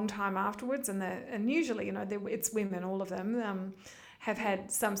for a long time afterwards, and usually it's women, all of them. Have had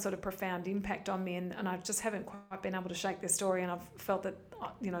some sort of profound impact on me, and I just haven't quite been able to shake their story, and I've felt that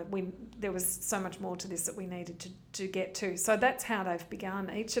there was so much more to this that we needed to get to. So that's how they've begun,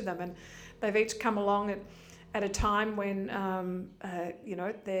 each of them, and they've each come along at a time when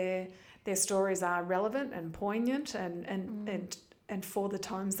their stories are relevant and poignant and for the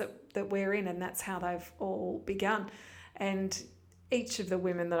times that we're in, and that's how they've all begun. And each of the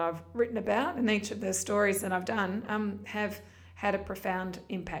women that I've written about and each of the stories that I've done have had a profound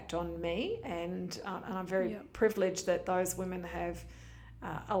impact on me, and I'm very privileged that those women have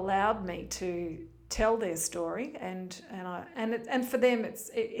allowed me to tell their story, and for them it's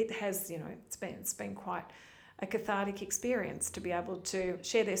been quite a cathartic experience to be able to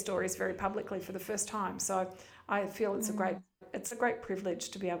share their stories very publicly for the first time. So I feel it's a great privilege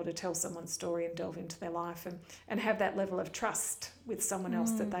to be able to tell someone's story and delve into their life and have that level of trust with someone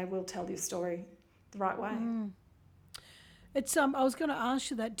else that they will tell your story the right way. It's I was going to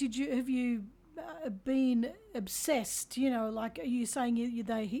ask you that. Have you been obsessed? Like, are you saying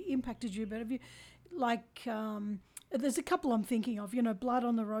they impacted you? But have you, like, there's a couple I'm thinking of. Blood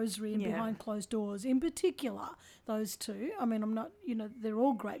on the Rosary and Behind Closed Doors, in particular. Those two. I mean, I'm not. They're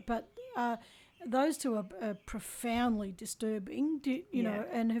all great, but those two are profoundly disturbing.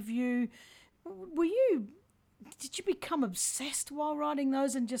 And did you become obsessed while writing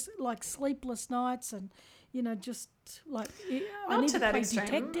those, and just like sleepless nights and just like I Not need to to that play extreme.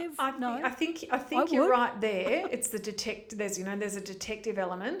 detective. I think I you're would. right there. It's the there's a detective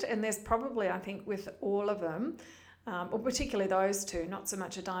element, and there's probably, I think, with all of them, or particularly those two, not so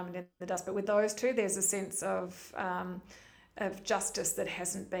much a diamond in the dust, but with those two, there's a sense of justice that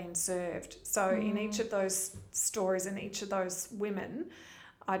hasn't been served. So in each of those stories and each of those women,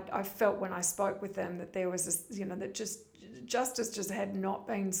 I felt when I spoke with them that there was this, that justice just had not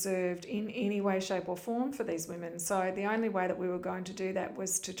been served in any way, shape or form for these women. So the only way that we were going to do that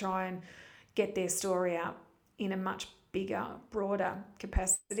was to try and get their story out in a much bigger, broader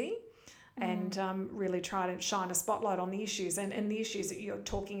capacity and really try to shine a spotlight on the issues. And the issues that you're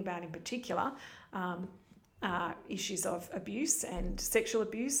talking about in particular are issues of abuse and sexual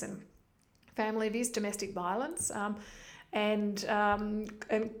abuse and family abuse, domestic violence, and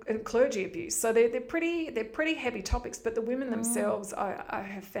clergy abuse. So they're pretty heavy topics, but the women themselves I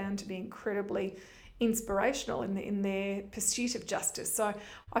have found to be incredibly inspirational in their pursuit of justice. So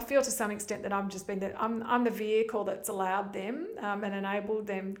I feel to some extent that I'm the vehicle that's allowed them and enabled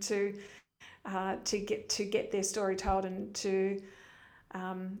them to get their story told and to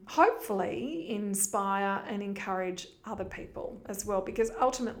hopefully inspire and encourage other people as well, because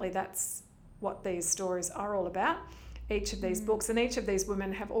ultimately that's what these stories are all about. Each of these books and each of these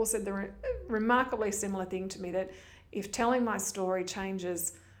women have all said the remarkably similar thing to me, that if telling my story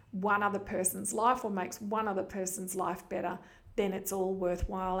changes one other person's life or makes one other person's life better, then it's all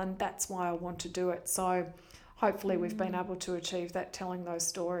worthwhile, and that's why I want to do it. So hopefully we've been able to achieve that, telling those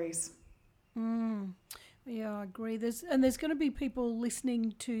stories. Yeah, I agree. There's going to be people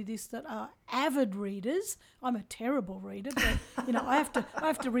listening to this that are avid readers. I'm a terrible reader, but I have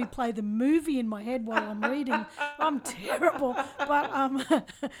to replay the movie in my head while I'm reading. I'm terrible, but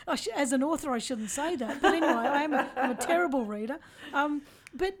as an author, I shouldn't say that. But anyway, I'm a terrible reader.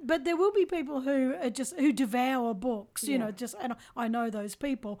 But there will be people who are who devour books, and I know those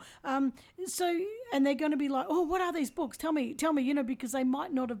people. And they're going to be like, oh, what are these books? Tell me, because they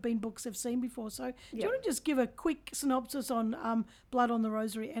might not have been books they've seen before. So do you want to just give a quick synopsis on Blood on the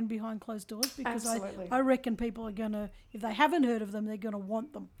Rosary and Behind Closed Doors? Because I reckon people are going to, if they haven't heard of them, they're going to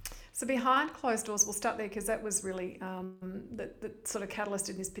want them. So Behind Closed Doors, we'll start there because that was really the sort of catalyst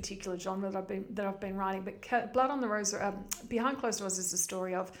in this particular genre that I've been writing. But Blood on the Rosary, Behind Closed Doors is the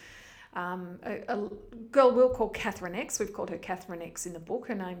story of a girl we'll call Catherine X. We've called her Catherine X in the book.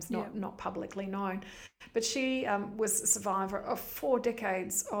 Her name's not publicly known, but she was a survivor of 4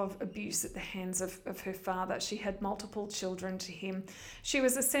 decades of abuse at the hands of her father. She had multiple children to him. She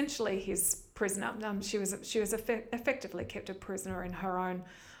was essentially his prisoner. She was effectively kept a prisoner in her own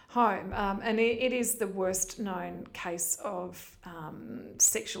home, and it is the worst known case of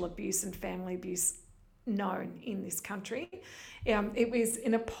sexual abuse and family abuse known in this country. It was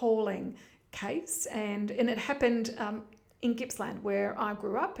an appalling case, and it happened in Gippsland, where I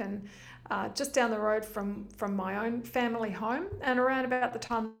grew up, and just down the road from my own family home, and around about the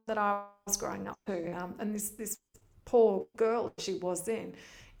time that I was growing up too. And this poor girl, she was then,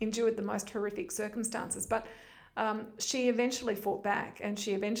 endured the most horrific circumstances, but she eventually fought back, and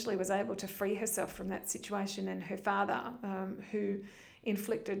she eventually was able to free herself from that situation. And her father, who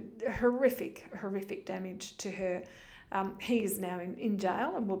inflicted horrific damage to her, he is now in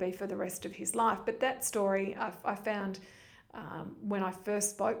jail and will be for the rest of his life. But that story I found, when I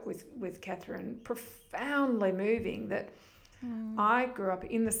first spoke with Catherine, profoundly moving, that I grew up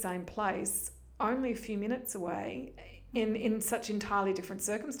in the same place, only a few minutes away, in such entirely different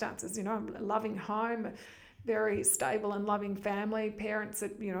circumstances. A loving home, a very stable and loving family, parents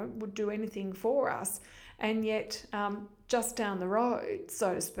that would do anything for us, and yet just down the road,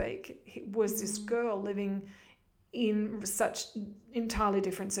 so to speak, was this girl living in such entirely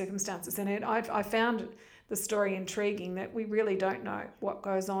different circumstances. And I found the story intriguing, that we really don't know what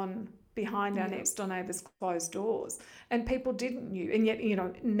goes on behind our next door neighbour's closed doors, and people didn't know, and yet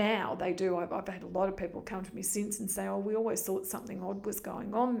now they do. I've had a lot of people come to me since and say, oh, we always thought something odd was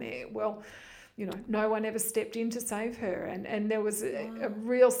going on there. Well, no one ever stepped in to save her, and there was a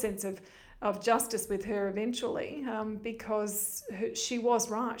real sense of justice with her eventually, because she was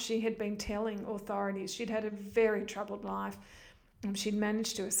right. She had been telling authorities. She'd had a very troubled life. She'd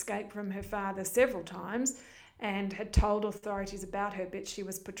managed to escape from her father several times and had told authorities about her, but she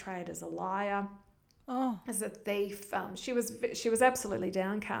was portrayed as a liar, as a thief. She was absolutely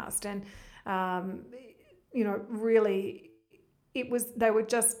downcast, and really, they were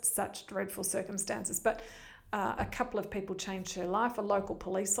just such dreadful circumstances. But a couple of people changed her life, a local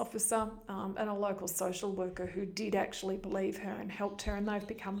police officer and a local social worker who did actually believe her and helped her, and they've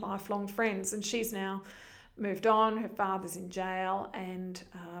become lifelong friends. And she's now moved on. Her father's in jail, and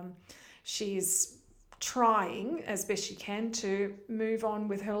she's trying as best she can to move on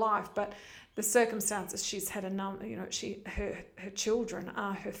with her life. But the circumstances she's had her children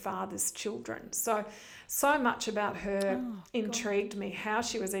are her father's children. So much about her intrigued me, how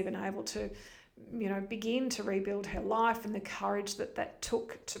she was even able to, begin to rebuild her life, and the courage that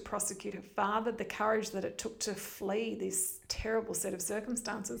took to prosecute her father, the courage that it took to flee this terrible set of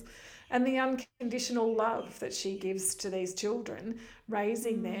circumstances, and the unconditional love that she gives to these children,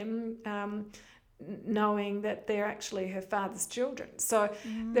 raising them, knowing that they're actually her father's children. So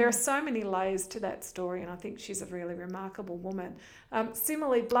there are so many layers to that story, and I think she's a really remarkable woman.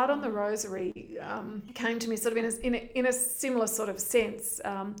 Similarly, Blood on the Rosary came to me sort of in a similar sort of sense.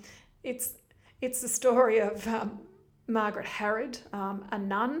 It's the story of Margaret Harrod, a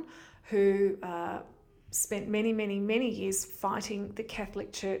nun who spent many, many, many years fighting the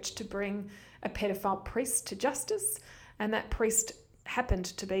Catholic Church to bring a pedophile priest to justice, and that priest happened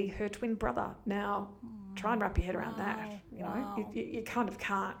to be her twin brother. Now, try and wrap your head around that. You kind of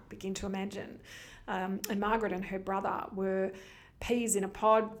can't begin to imagine. And Margaret and her brother were peas in a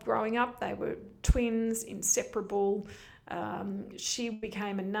pod growing up. They were twins, inseparable. She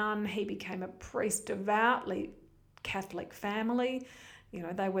became a nun, he became a priest, devoutly Catholic family.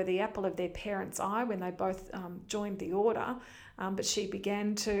 They were the apple of their parents' eye when they both joined the order. But she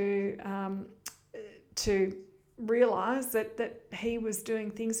began to realise that he was doing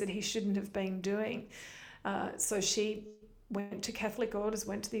things that he shouldn't have been doing. So she went to Catholic orders,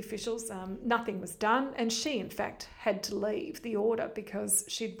 went to the officials, nothing was done, and she in fact had to leave the order because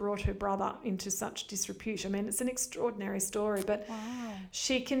she'd brought her brother into such disrepute. I mean, it's an extraordinary story, but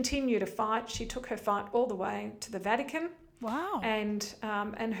she continued to fight. She took her fight all the way to the Vatican. Wow. And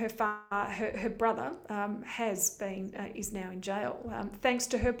her brother is now in jail, thanks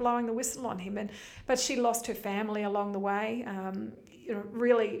to her blowing the whistle on him. But she lost her family along the way.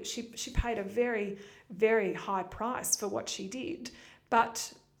 Really, she paid a very, very high price for what she did.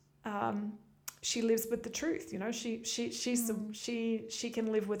 But she lives with the truth. She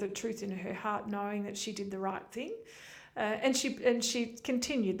can live with the truth in her heart, knowing that she did the right thing. And she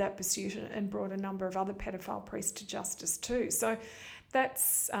continued that pursuit and brought a number of other pedophile priests to justice too. So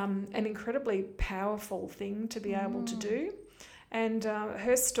that's an incredibly powerful thing to be able to do. And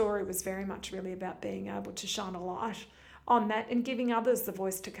her story was very much really about being able to shine a light on that and giving others the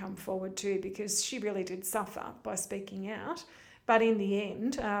voice to come forward too, because she really did suffer by speaking out. But in the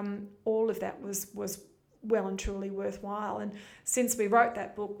end, all of that was well and truly worthwhile. And since we wrote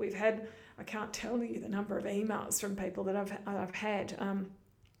that book, we've had, I can't tell you the number of emails from people that I've had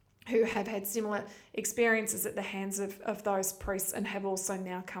who have had similar experiences at the hands of those priests and have also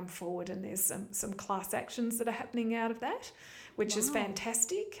now come forward, and there's some class actions that are happening out of that, which is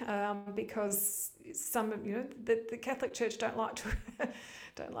fantastic, because some of the Catholic Church don't like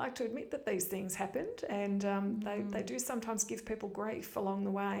to admit that these things happened, and they do sometimes give people grief along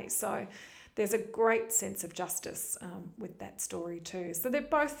the way. So there's a great sense of justice with that story too. So they're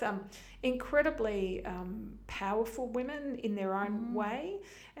both incredibly powerful women in their own way,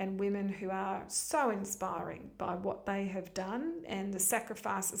 and women who are so inspiring by what they have done and the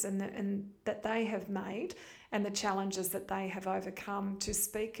sacrifices and that they have made and the challenges that they have overcome to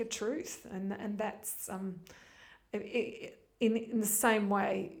speak a truth. And that's in the same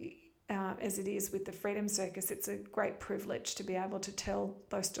way as it is with the Freedom Circus, it's a great privilege to be able to tell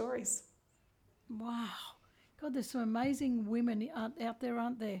those stories. Wow. God, there's some amazing women out there,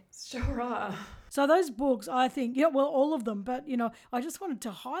 aren't there? Sure are. So those books, I think, all of them, but, I just wanted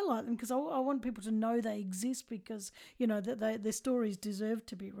to highlight them because I want people to know they exist, because, that their stories deserve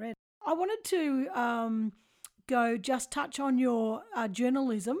to be read. I wanted to touch on your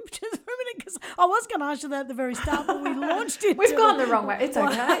journalism just for a minute, because I was going to ask you that at the very start, but we launched it. We've gone the wrong way. It's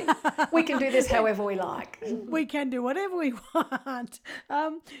okay. We can do this however we like. We can do whatever we want.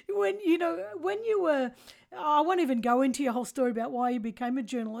 When you were, I won't even go into your whole story about why you became a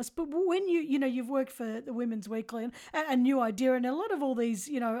journalist, but when you've worked for the Women's Weekly and New Idea and a lot of all these,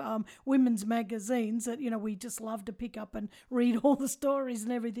 women's magazines that, we just love to pick up and read all the stories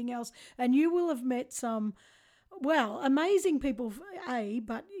and everything else. And you will have met some, amazing people,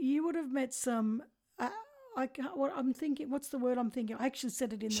 but you would have met some, what's the word I'm thinking? I actually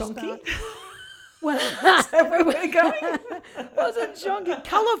said it in the start. Well, that's where we're going. Wasn't shonky.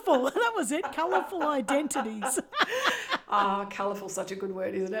 Colourful. That was it. Colourful identities. Colourful's such a good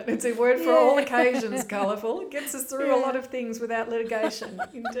word, isn't it? It's a word for all occasions, colourful. It gets us through a lot of things without litigation.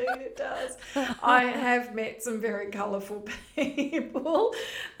 Indeed it does. I have met some very colourful people.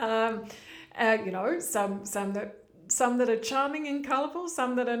 Some that some that are charming and colourful,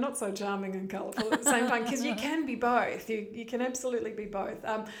 some that are not so charming and colourful at the same time, because you can be both. You can absolutely be both.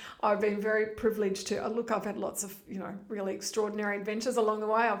 I've been very privileged to I've had lots of really extraordinary adventures along the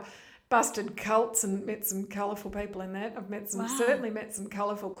way. I've busted cults and met some colourful people in that. I've certainly met some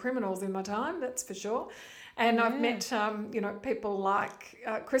colourful criminals in my time, that's for sure. And I've met, people like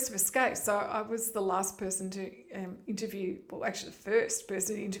Christopher Skase. So I was the last person to interview, well, actually the first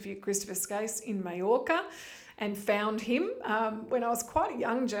person to interview Christopher Skase in Mallorca, and found him when I was quite a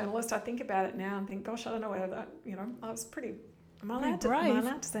young journalist. I think about it now and think, gosh, I don't know whether that, I was pretty... Am I allowed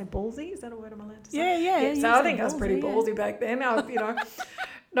to say ballsy? Is that a word I'm allowed to say? Yeah. So I think I was pretty ballsy back then.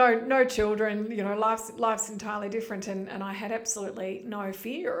 No children, life's entirely different, and I had absolutely no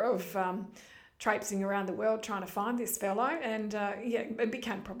fear of traipsing around the world trying to find this fellow, and I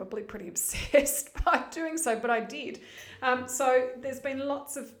became probably pretty obsessed by doing so, but I did. So there's been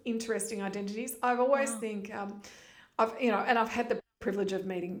lots of interesting identities. I've always think I've had the privilege of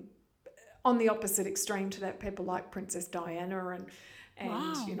meeting on the opposite extreme to that people like Princess Diana and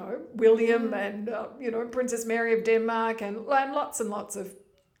William and Princess Mary of Denmark and lots and lots of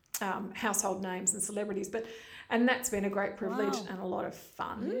household names and celebrities, and that's been a great privilege and a lot of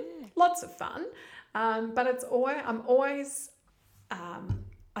fun, lots of fun. But I'm always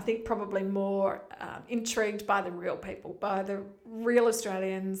I think probably more intrigued by the real people, by the real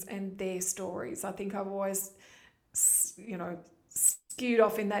Australians and their stories. I think I've always skewed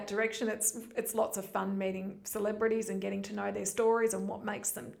off in that direction. It's lots of fun meeting celebrities and getting to know their stories and what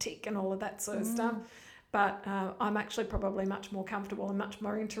makes them tick and all of that sort of stuff. But I'm actually probably much more comfortable and much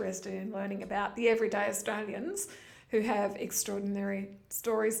more interested in learning about the everyday Australians who have extraordinary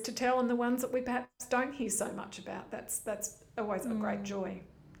stories to tell, and the ones that we perhaps don't hear so much about. That's always a great joy.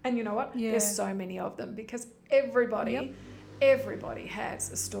 And you know what? Yeah. There's so many of them, because everybody has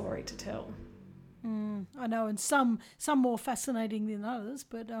a story to tell. I know, and some more fascinating than others,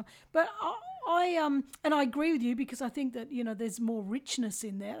 but I and I agree with you, because I think that there's more richness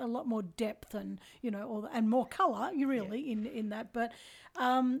in that, a lot more depth, and and more colour. In that. But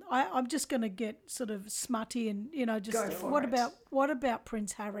I'm just going to get sort of smutty and what about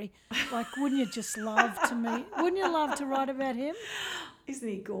Prince Harry? Like, wouldn't you just love to meet? Wouldn't you love to write about him? Isn't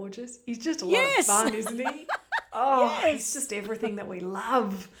he gorgeous? He's just a lot of fun, isn't he? Oh, he's just everything that we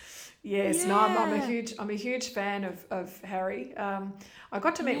love. Yes, no, I'm a huge fan of Harry. I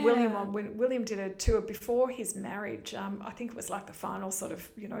got to meet William when William did a tour before his marriage. I think it was like the final sort of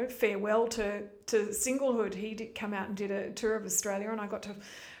farewell to singlehood. He did come out and did a tour of Australia, and I got to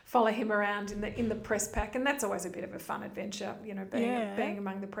follow him around in the press pack, and that's always a bit of a fun adventure, being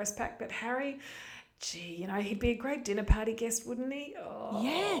among the press pack. But Harry, gee, he'd be a great dinner party guest, wouldn't he? Oh,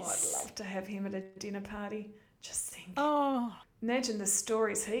 yes, I'd love to have him at a dinner party. Just think. Oh. Imagine the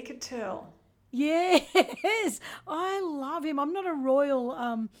stories he could tell. Yes, I love him. I'm not a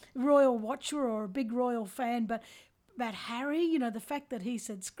royal watcher or a big royal fan, but Harry, the fact that he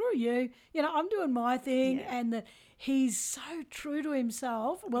said, screw you, I'm doing my thing, and that he's so true to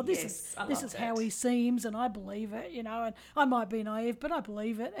himself. Well, this is how he seems, and I believe it, and I might be naive, but I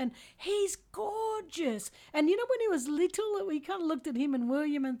believe it. And he's gorgeous. And when he was little, we kind of looked at him and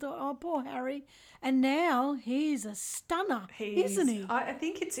William and thought, oh, poor Harry. And now he's a stunner, isn't he? I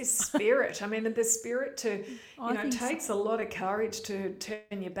think it's his spirit. I mean, the spirit to, takes a lot of courage to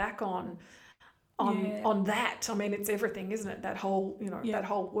turn your back on that. I mean, it's everything, isn't it? That whole, that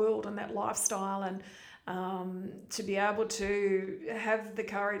whole world and that lifestyle, and to be able to have the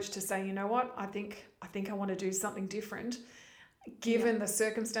courage to say, you know what, I think I want to do something different, given the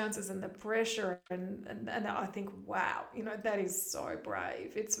circumstances and the pressure, and I think, wow, that is so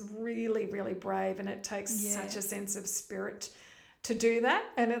brave. It's really, really brave, and it takes such a sense of spirit to do that.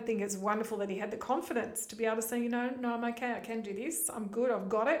 And I think it's wonderful that he had the confidence to be able to say, no, I'm okay, I can do this, I'm good, I've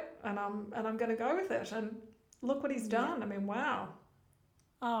got it, and I'm going to go with it. And look what he's done. I mean, wow.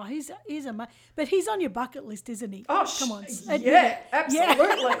 Oh, he's amazing. But he's on your bucket list, isn't he? Oh, come on. Absolutely.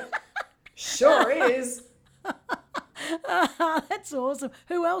 Yeah. Sure is. That's awesome.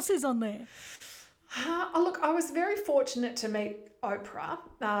 Who else is on there? Look, I was very fortunate to meet Oprah,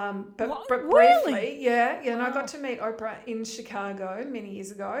 but really? briefly, and I got to meet Oprah in Chicago many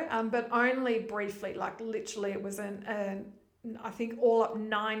years ago, but only briefly. Like, literally, it was I think all up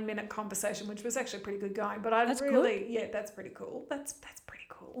 9-minute conversation, which was actually pretty good going. But that's pretty cool. That's pretty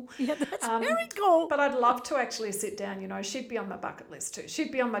cool. Yeah, that's very cool. But I'd love to actually sit down. She'd be on my bucket list too.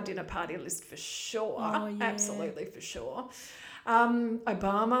 She'd be on my dinner party list for sure. Oh, yeah. Absolutely for sure.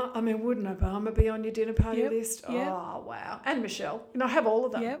 Obama. I mean, wouldn't Obama be on your dinner party list? Yep. Oh, wow. And Michelle. I have all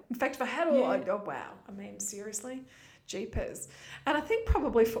of them. Yep. In fact, if I had all, I'd go, wow. I mean, seriously. jeepers. And I think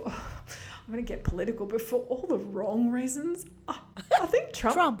probably for, I'm going to get political, but for all the wrong reasons, I think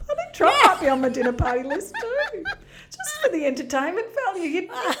Trump might be on the dinner party list too. Just for the entertainment value. You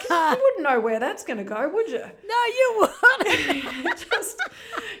wouldn't know where that's going to go, would you? No, you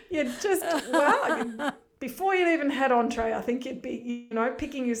wouldn't. Before you'd even had entree, I think you'd be,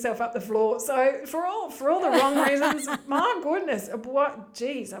 picking yourself up the floor. So for all the wrong reasons, my goodness, look,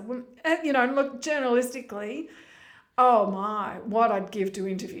 journalistically, oh my, what I'd give to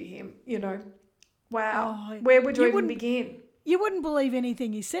interview him, Wow. Where would you even begin? You wouldn't believe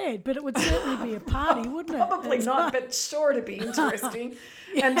anything he said, but it would certainly be a party, wouldn't it? Probably not, but sure to be interesting.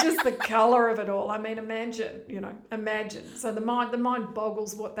 Yeah. And just the colour of it all. I mean, imagine. So the mind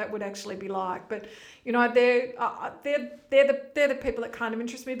boggles what that would actually be like. But, they're the people that kind of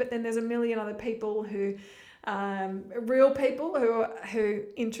interest me, but then there's a million other people who, real people who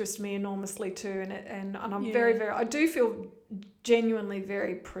interest me enormously too. And I'm very, very, I do feel genuinely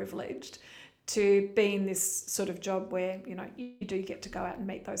very privileged to be in this sort of job where, you do get to go out and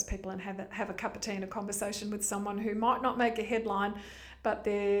meet those people and have a cup of tea and a conversation with someone who might not make a headline, but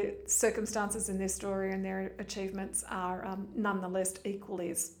their circumstances and their story and their achievements are nonetheless equally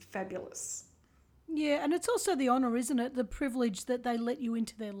as fabulous. Yeah, and it's also the honour, isn't it? The privilege that they let you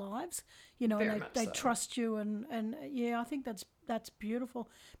into their lives, and they trust you, and I think that's beautiful.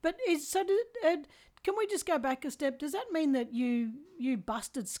 But can we just go back a step? Does that mean that you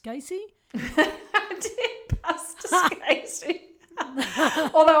busted Scacey? I did bust Scacey.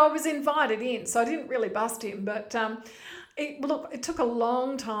 Although I was invited in, so I didn't really bust him. But it took a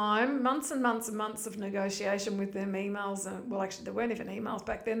long time, months and months and months of negotiation with them, emails. Actually, there weren't even emails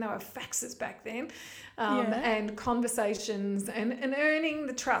back then. There were faxes back then, and conversations and earning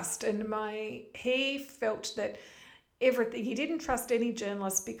the trust. And he felt that he didn't trust any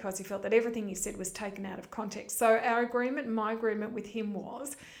journalist because he felt that everything he said was taken out of context. So my agreement with him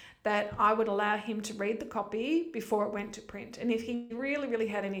was that I would allow him to read the copy before it went to print. And if he really, really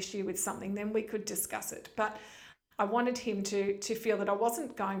had an issue with something, then we could discuss it. But I wanted him to feel that I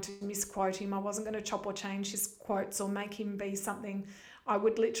wasn't going to misquote him. I wasn't going to chop or change his quotes or make him be something. I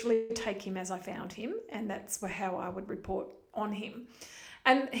would literally take him as I found him, and that's how I would report on him.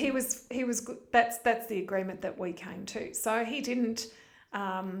 And he was good. That's the agreement that we came to. So he didn't.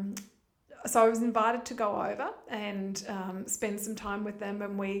 So I was invited to go over and spend some time with them,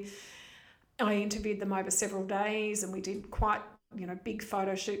 and I interviewed them over several days, and we did quite big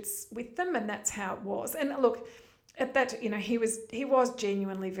photo shoots with them, and that's how it was. And look, at that he was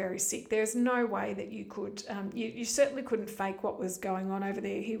genuinely very sick. There's no way that you could you certainly couldn't fake what was going on over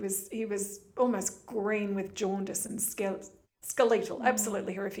there. He was almost green with jaundice and skeletal,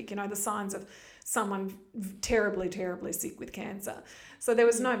 absolutely horrific. The signs of someone terribly, terribly sick with cancer. So there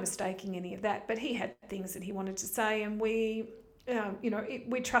was no mistaking any of that. But he had things that he wanted to say, and we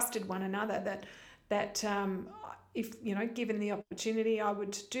trusted one another that if given the opportunity, I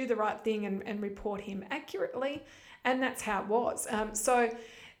would do the right thing and report him accurately, and that's how it was. So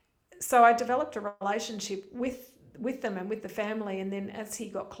I developed a relationship with them and with the family, and then as he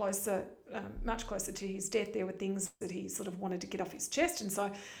got closer, much closer to his death, there were things that he sort of wanted to get off his chest, and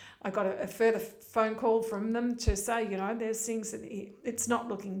so I got a further phone call from them to say, there's things that it's not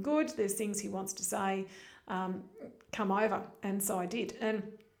looking good, there's things he wants to say, come over, and so I did. And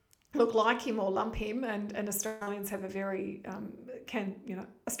look, like him or lump him, and Australians have a very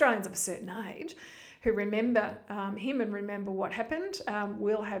Australians of a certain age who remember him and remember what happened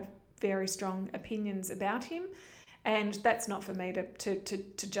will have very strong opinions about him, and that's not for me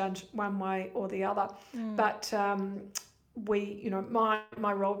to judge one way or the other. But my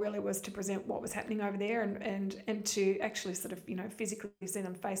role really was to present what was happening over there and to actually sort of physically see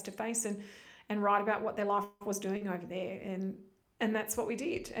them face to face and write about what their life was doing over there, and that's what we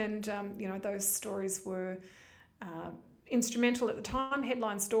did. And those stories were instrumental at the time,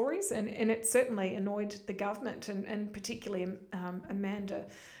 headline stories, and it certainly annoyed the government and particularly Amanda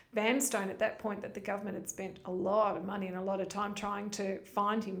Vanstone at that point, that the government had spent a lot of money and a lot of time trying to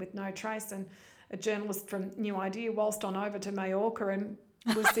find him with no trace. And a journalist from New Idea waltzed on over to Majorca and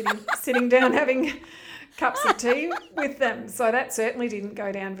was sitting down having cups of tea with them. So that certainly didn't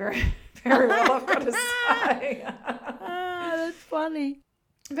go down very, very well, I've got to say. That's funny.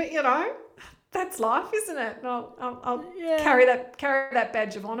 But that's life, isn't it? I'll carry that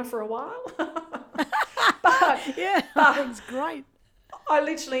badge of honour for a while. That's great. I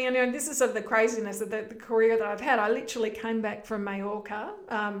literally, this is sort of the craziness of the career that I've had. I literally came back from Majorca,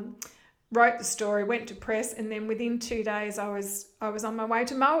 wrote the story, went to press, and then within 2 days I was on my way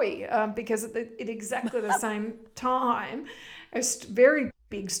to Maui because at exactly the same time, a very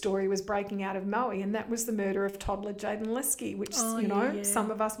big story was breaking out of Moe, and that was the murder of toddler Jaden Lesky, which, some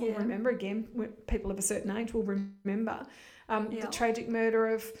of us will remember. Again, people of a certain age will remember the tragic murder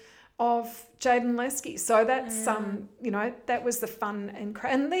of Jaden Lesky. So that's, that was the fun.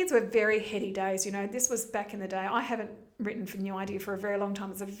 And these were very heady days. This was back in the day. I haven't written for New Idea for a very long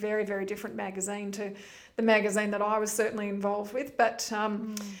time. It's a very, very different magazine to the magazine that I was certainly involved with. But,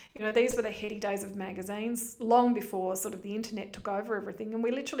 these were the heady days of magazines, long before sort of the internet took over everything. And we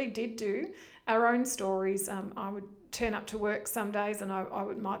literally did do our own stories. I would turn up to work some days and I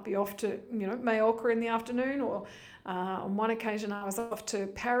might be off to, Mallorca in the afternoon, or on one occasion I was off to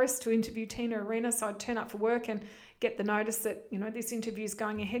Paris to interview Tina Arena. So I'd turn up for work and get the notice that, this interview's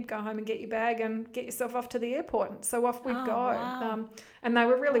going ahead, go home and get your bag and get yourself off to the airport. And so off we'd go. Wow. And they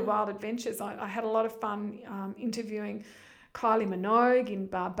were really wild adventures. I had a lot of fun interviewing Kylie Minogue in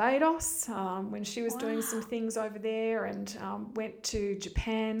Barbados when she was doing some things over there, and went to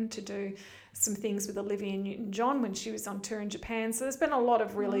Japan to do some things with Olivia Newton-John when she was on tour in Japan. So there's been a lot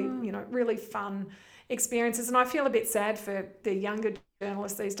of really, really fun experiences. And I feel a bit sad for the younger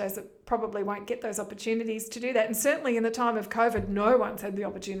journalists these days that probably won't get those opportunities to do that. And certainly in the time of COVID, no one's had the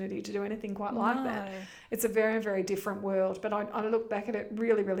opportunity to do anything quite like that. It's a very, very different world. But I look back at it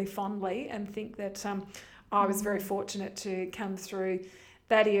really, really fondly and think that I was very fortunate to come through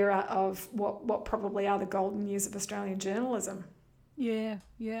that era of what probably are the golden years of Australian journalism. Yeah.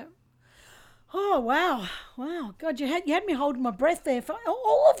 Oh, wow. God, you had me holding my breath there for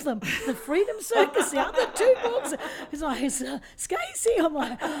all of them. The Freedom Circus, the other two books. It's like, Scacey. I'm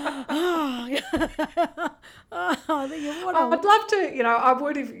like, I'd love to, I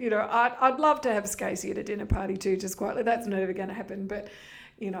would have, I'd love to have Scacey at a dinner party too, just quietly. That's never going to happen. But,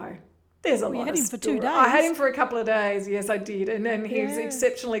 there's a lot of had him for 2 days. I had him for a couple of days. Yes, I did. And he was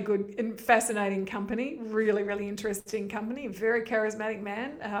exceptionally good and fascinating company, really, really interesting company, very charismatic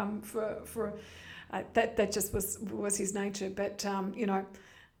man. That just was his nature. But,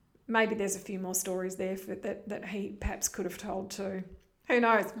 maybe there's a few more stories there that he perhaps could have told too. Who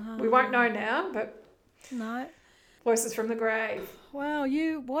knows? We won't know now, but no. Voices from the grave. Wow,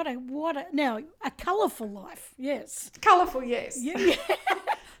 what a colourful life, yes. Colourful, yes. Yeah.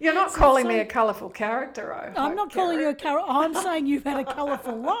 You're not calling me a colourful character, I'm not calling you a character. I'm saying you've had a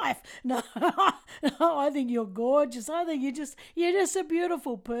colourful life. No, I think you're gorgeous. I think you're just a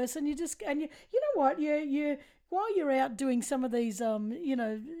beautiful person. You know what? You while you're out doing some of these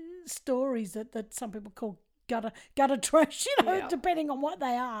stories that some people call gutter trash, depending on what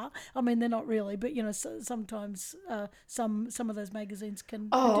they are. I mean, they're not really, but sometimes some of those magazines can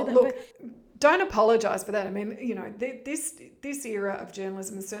do that. Look, don't apologise for that. I mean, this era of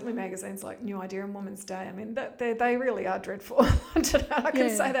journalism, and certainly magazines like New Idea and Woman's Day, I mean, they really are dreadful. I can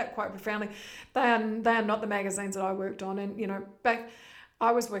say that quite profoundly. They are not the magazines that I worked on, and back.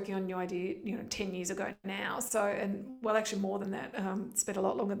 I was working on New Idea, 10 years ago now. So, actually more than that. It's been a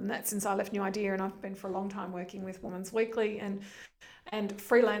lot longer than that since I left New Idea, and I've been for a long time working with Women's Weekly and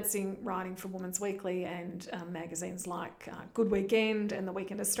freelancing, writing for Women's Weekly and magazines like Good Weekend and the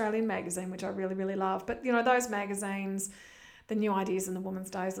Weekend Australian magazine, which I really, really love. But, those magazines, the New Ideas and the Women's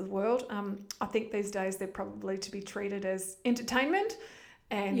Days of the world, I think these days they're probably to be treated as entertainment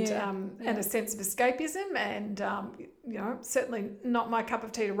and a sense of escapism, and certainly not my cup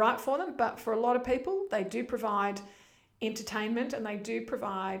of tea to write for them, but for a lot of people they do provide entertainment, and they do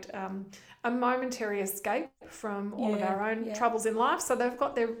provide a momentary escape from all of our own troubles in life. So they've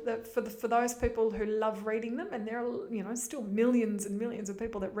got for those people who love reading them, and there are still millions and millions of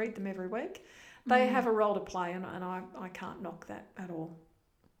people that read them every week. They have a role to play, and I can't knock that at all.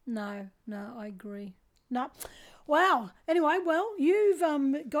 No, I agree. No. Wow. Anyway, you've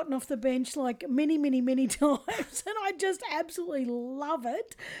gotten off the bench like many, many, many times, and I just absolutely love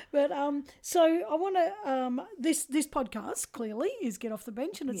it. But so I want to this podcast clearly is Get Off the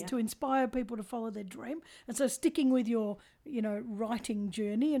Bench, and it's to inspire people to follow their dream. And so sticking with your writing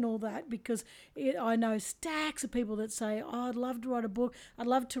journey and all that, because I know stacks of people that say, I'd love to write a book, I'd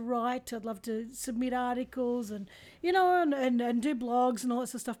love to write, I'd love to submit articles and and do blogs and all that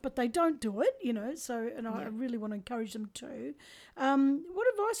sort of stuff, but they don't do it, so I really want to encourage them to. What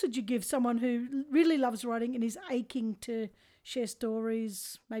advice would you give someone who really loves writing and is aching to share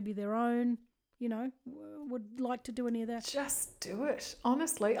stories, maybe their own, would like to do any of that? Just do it,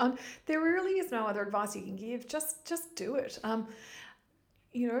 honestly. There really is no other advice you can give. Just do it.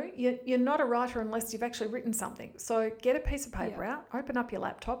 You're not a writer unless you've actually written something. So get a piece of paper out, open up your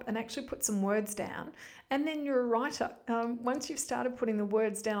laptop and actually put some words down, and then you're a writer. Once you've started putting the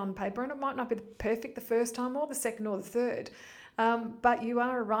words down on paper, and it might not be perfect the first time or the second or the third, but you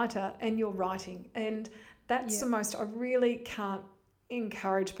are a writer and you're writing. And that's the most, I really can't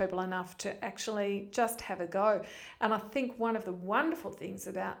encourage people enough to actually just have a go. And I think one of the wonderful things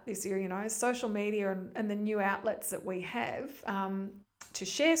about this year, social media and the new outlets that we have to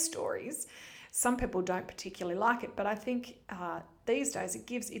share stories, some people don't particularly like it, but I think these days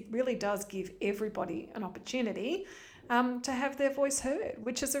it really does give everybody an opportunity to have their voice heard,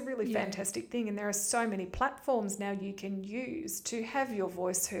 which is a really fantastic thing. And there are so many platforms now you can use to have your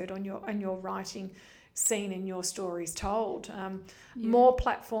voice heard on your writing seen and your stories told. More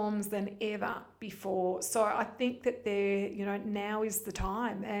platforms than ever before. So I think that now is the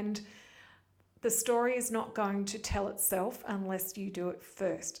time, and the story is not going to tell itself unless you do it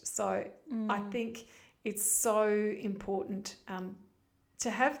first. So I think it's so important to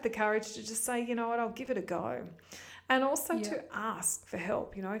have the courage to just say, you know what, I'll give it a go. And also to ask for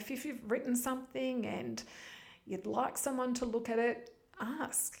help. If you've written something and you'd like someone to look at it,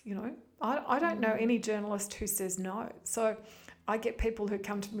 ask. I don't know any journalist who says no. So I get people who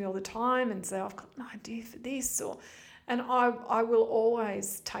come to me all the time and say, I've got an idea for this, and I will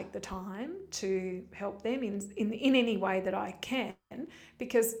always take the time to help them in any way that I can,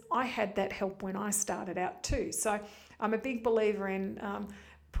 because I had that help when I started out too. So I'm a big believer in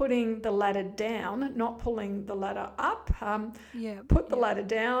putting the ladder down, not pulling the ladder up. Put the ladder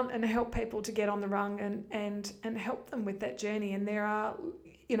down and help people to get on the rung and help them with that journey. And there are,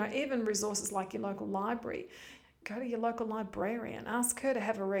 even resources like your local library. Go to your local librarian, ask her to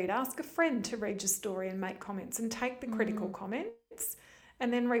have a read, ask a friend to read your story and make comments, and take the critical comments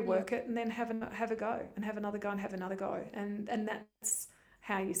and then rework it, and then have a go, and have another go, and have another go. And that's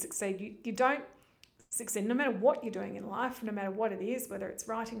how you succeed. You don't succeed no matter what you're doing in life, no matter what it is, whether it's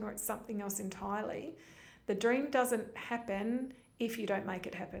writing or it's something else entirely. The dream doesn't happen if you don't make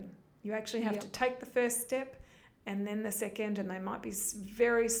it happen. You actually have to take the first step, and then the second, and they might be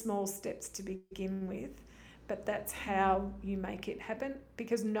very small steps to begin with. But that's how you make it happen,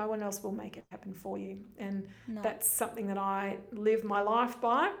 because no one else will make it happen for you. And that's something that I live my life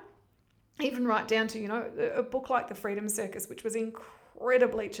by, even right down to, a book like The Freedom Circus, which was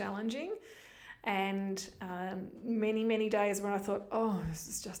incredibly challenging. And many, many days when I thought, oh, this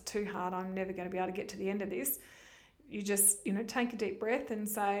is just too hard, I'm never going to be able to get to the end of this. You just, take a deep breath and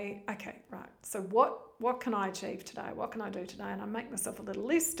say, okay, right, so what can I achieve today? What can I do today? And I make myself a little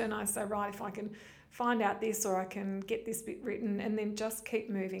list, and I say, right, if I can find out this, or I can get this bit written, and then just keep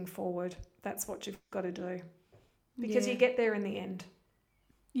moving forward. That's what you've got to do, because you get there in the end.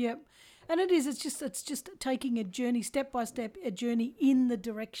 Yep. And it's just taking a journey step by step, a journey in the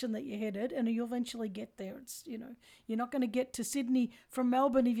direction that you're headed, and you'll eventually get there. It's, you're not going to get to Sydney from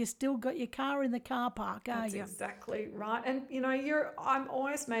Melbourne if you still got your car in the car park, are you? That's exactly right. And, I'm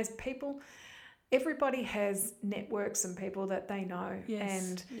always amazed. Everybody has networks and people that they know,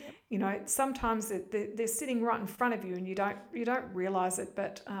 and sometimes they're sitting right in front of you, and you don't realise it.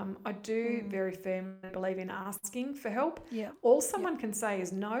 But I do very firmly believe in asking for help. All someone can say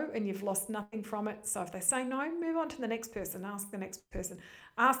is no, and you've lost nothing from it. So if they say no, move on to the next person. Ask the next person.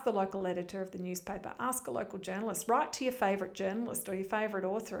 Ask the local editor of the newspaper. Ask a local journalist. Write to your favourite journalist or your favourite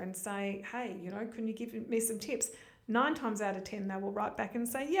author and say, hey, can you give me some tips? 9 times out of 10, they will write back and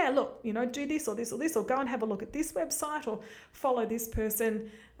say, yeah, look, do this or this or this, or go and have a look at this website, or follow this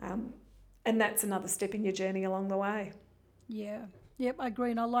person. And that's another step in your journey along the way. Yeah. Yep, I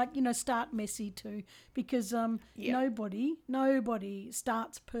agree. And I like, start messy too, because nobody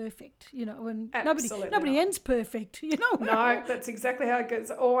starts perfect, and nobody ends perfect, No, that's exactly how it goes.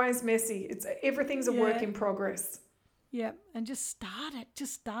 It's always messy. Everything's a work in progress. Yeah, and just start it.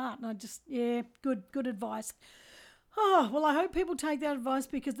 Just start. And good advice. Oh, well, I hope people take that advice,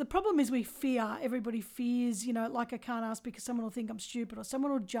 because the problem is everybody fears, like I can't ask because someone will think I'm stupid, or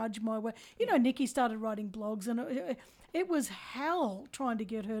someone will judge my work. Nikki started writing blogs, and it was hell trying to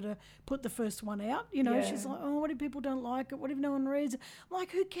get her to put the first one out. She's like, oh, what if people don't like it? What if no one reads it? I'm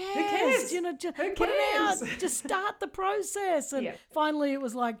like, who cares? Just put it out. Just start the process. And finally it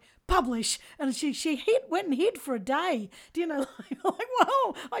was like, publish, and she went and hid for a day. Like,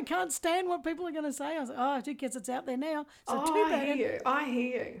 whoa, I can't stand what people are going to say. I was like, oh, who cares? It's out there now. So too bad. I hear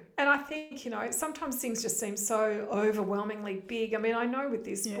you. And I think, sometimes things just seem so overwhelmingly big. I mean, I know with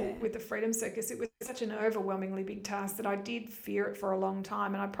this book, with The Freedom Circus, it was such an overwhelmingly big task that I did fear it for a long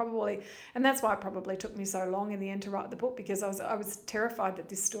time. And that's why it probably took me so long in the end to write the book, because I was terrified that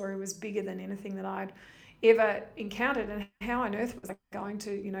this story was bigger than anything that I'd ever encountered, and how on earth was I going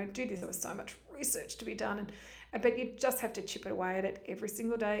to do this? There was so much research to be done, but you just have to chip away at it every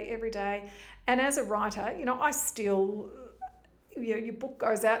single day, every day. And as a writer, I still, your book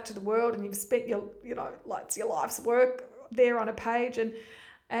goes out to the world, and you've spent your life's work there on a page,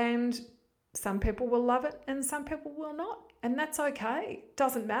 and Some people will love it and some people will not. And that's okay.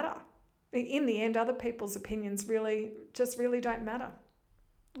 Doesn't matter. In the end, other people's opinions really don't matter.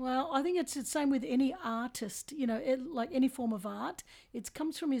 Well, I think it's the same with any artist, like any form of art. It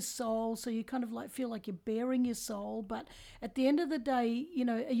comes from your soul, so you kind of like feel like you're bearing your soul. But at the end of the day,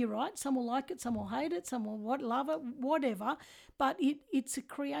 you're right. Some will like it, some will hate it, some will love it, whatever. But it's a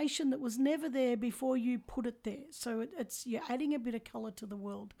creation that was never there before you put it there. So you're adding a bit of colour to the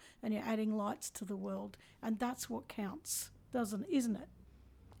world, and you're adding lights to the world, and that's what counts, isn't it?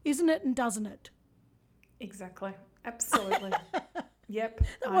 Isn't it and doesn't it? Exactly. Absolutely. Yep.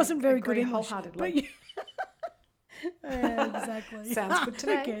 That wasn't very good English. Wholeheartedly. Yeah, exactly. Sounds good to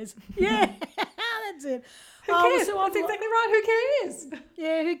me. Who cares? Yeah, that's it. Who cares? That's exactly right. Who cares?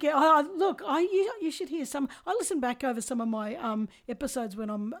 Yeah, who cares? Look, you should hear some. I listen back over some of my episodes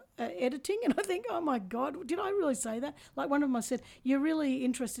when I'm editing, and I think, oh my God, did I really say that? Like one of them, I said, you're really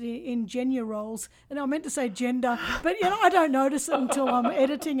interested in gender roles, and I meant to say gender, but I don't notice it until I'm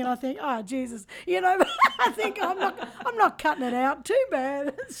editing, and I think, oh Jesus, I think I'm not cutting it out too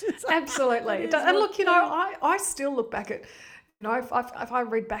bad. It's just absolutely. And look, I still look back at. If I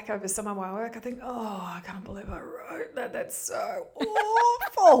read back over some of my work, I think, oh, I can't believe I wrote that. That's so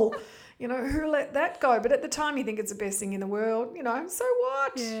awful. Who let that go? But at the time, you think it's the best thing in the world. So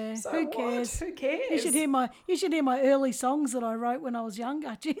what? Yeah. So who cares? What? Who cares? You should hear my early songs that I wrote when I was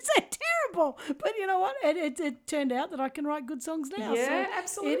younger. Geez, they're terrible. But you know what? It turned out that I can write good songs now. Yeah, so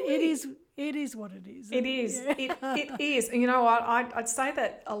absolutely. It is what it is. It is. Yeah. It is. And you know what? I'd say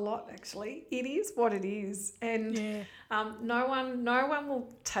that a lot, actually. It is what it is. And no one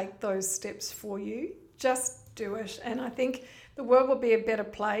will take those steps for you. Just do it. And I think the world would be a better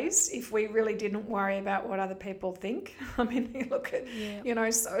place if we really didn't worry about what other people think. I mean, you look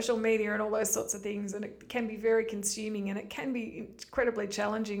at, social media and all those sorts of things, and it can be very consuming, and it can be incredibly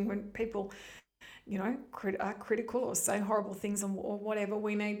challenging when people are critical or say horrible things or whatever.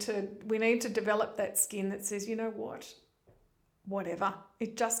 We need to develop that skin that says, you know what, whatever.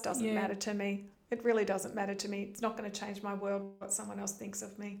 It just doesn't matter to me. It really doesn't matter to me. It's not going to change my world what someone else thinks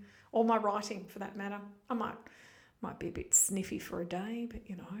of me, or my writing for that matter. I might be a bit sniffy for a day, but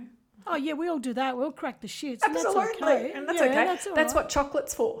Oh yeah, we all do that. We'll crack the shits. Absolutely, and that's okay. And that's okay. That's what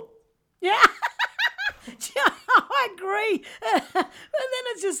chocolate's for. Yeah. I agree. And then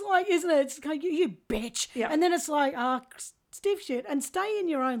it's just like, isn't it? It's like, you bitch. Yeah. And then it's like, stiff shit, and stay in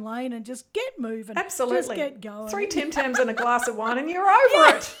your own lane and just get moving. Absolutely. Just get going. 3 Tim Tams and a glass of wine and you're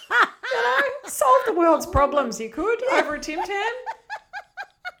over it. Solve the world's problems. You could over a Tim Tam.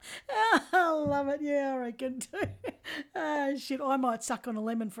 I love it. Yeah, I reckon too. Shit, I might suck on a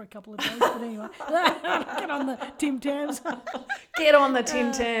lemon for a couple of days, but anyway, get on the Tim Tams. Get on the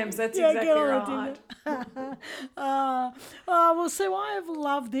Tim Tams. That's exactly right. Well, so I have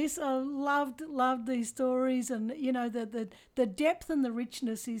loved this. I loved these stories, and the depth and the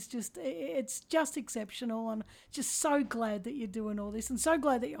richness is it's just exceptional. I'm just so glad that you're doing all this, and so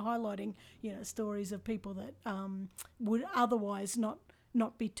glad that you're highlighting stories of people that would otherwise not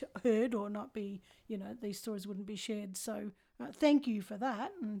be heard, or not be, these stories wouldn't be shared. So thank you for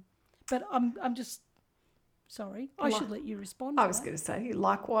that. But I'm just sorry. I should let you respond. I was going to say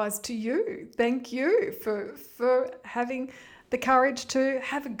likewise to you. Thank you for having the courage to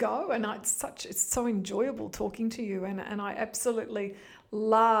have a go. And it's so enjoyable talking to you. And I absolutely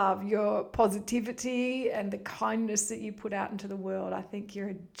love your positivity and the kindness that you put out into the world. I think you're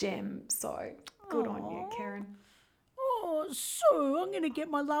a gem. So good on you, Karen. Oh, so I'm going to get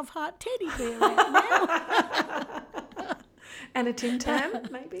my love heart teddy bear out now. And a Tim Tam,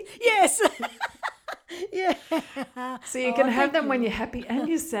 maybe? Yes. Yeah. So you can have them when you're happy and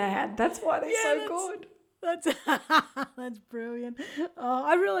you're sad. That's why they're so good. That's brilliant. Oh,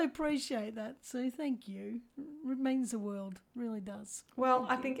 I really appreciate that, Sue. Thank you. It means the world. It really does. Well,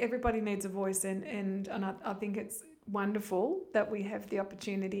 I think everybody needs a voice, and I think it's wonderful that we have the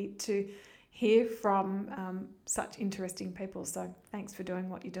opportunity to hear from such interesting people. So thanks for doing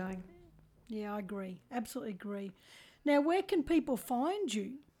what you're doing. Yeah, I agree. Absolutely agree. Now, where can people find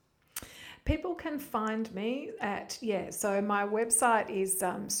you? People can find me so my website is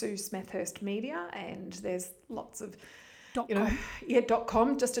Sue Smethurst Media, and there's lots of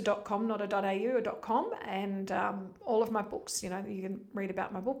 .com, just a .com, not a .au, a .com, and all of my books, you can read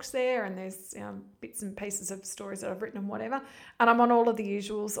about my books there, and there's bits and pieces of stories that I've written and whatever, and I'm on all of the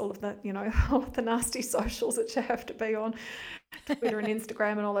usuals, all of the, all of the nasty socials that you have to be on, Twitter and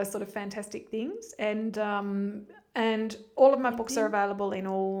Instagram and all those sort of fantastic things, and all of my books are available in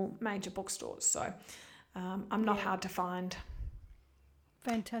all major bookstores, so I'm not hard to find.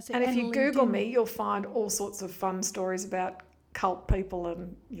 Fantastic. And if you Google me, you'll find all sorts of fun stories about cult people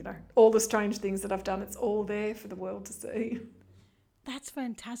and, all the strange things that I've done. It's all there for the world to see. That's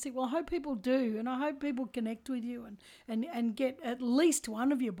fantastic. Well, I hope people do, and I hope people connect with you and get at least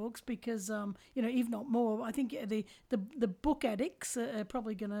one of your books because, if not more. I think the book addicts are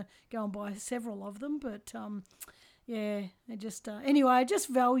probably going to go and buy several of them. But, anyway, I just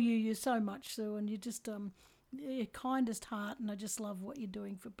value you so much, Sue, and you're just your kindest heart, and I just love what you're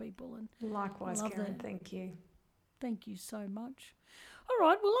doing for people. And likewise, Karen, thank you. Thank you so much. All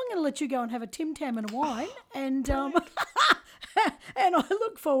right, well, I'm going to let you go and have a Tim Tam and a wine, and and I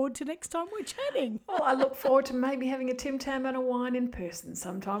look forward to next time we're chatting. Well, I look forward to maybe having a Tim Tam and a wine in person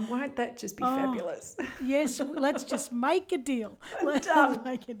sometime. Won't that just be fabulous? Yes, let's just make a deal. Let's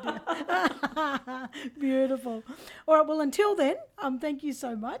make a deal. Beautiful. All right, well, until then, thank you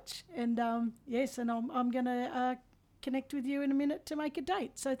so much. And yes, and I'm going to connect with you in a minute to make a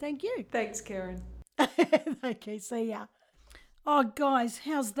date. So thank you. Thanks, Karen. Okay, see ya. Oh, guys,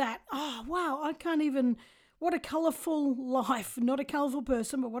 how's that? Oh, wow, I can't even... What a colourful life. Not a colourful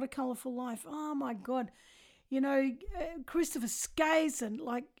person, but what a colourful life. Oh, my God. Christopher Skase and,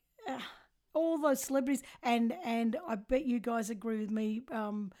 all those celebrities. And I bet you guys agree with me,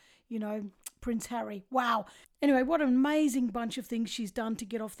 Prince Harry. Wow. Anyway, what an amazing bunch of things she's done to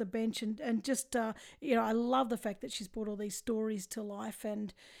get off the bench. And just, I love the fact that she's brought all these stories to life.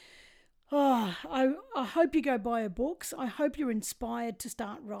 And... I hope you go buy her books. I hope you're inspired to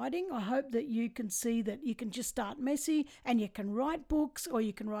start writing. I hope that you can see that you can just start messy and you can write books or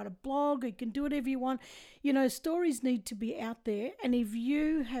you can write a blog or you can do whatever you want. Stories need to be out there. And if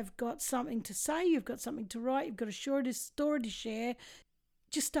you have got something to say, you've got something to write, you've got a story to share,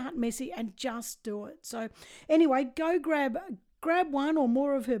 just start messy and just do it. So anyway, go grab one or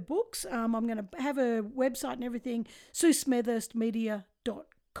more of her books. I'm going to have her website and everything,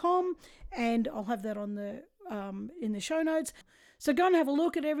 susmethurstmedia.com, and I'll have that on the in the show notes. So go and have a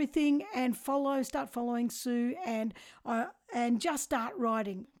look at everything and start following Sue and just start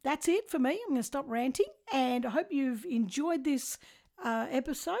writing. That's it for me. I'm going to stop ranting, and I hope you've enjoyed this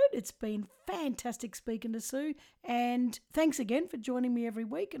episode. It's been fantastic speaking to Sue, and thanks again for joining me every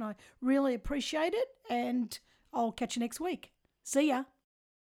week, and I really appreciate it, and I'll catch you next week. See ya.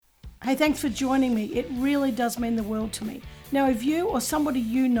 Hey, thanks for joining me. It really does mean the world to me. Now, if you or somebody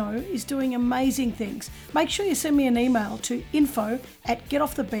you know is doing amazing things, make sure you send me an email to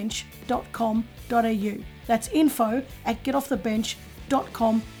info@getoffthebench.com.au. That's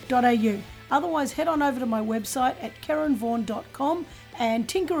info@getoffthebench.com.au. Otherwise, head on over to my website at karenvaughan.com and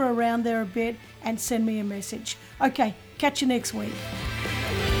tinker around there a bit and send me a message. Okay, catch you next week.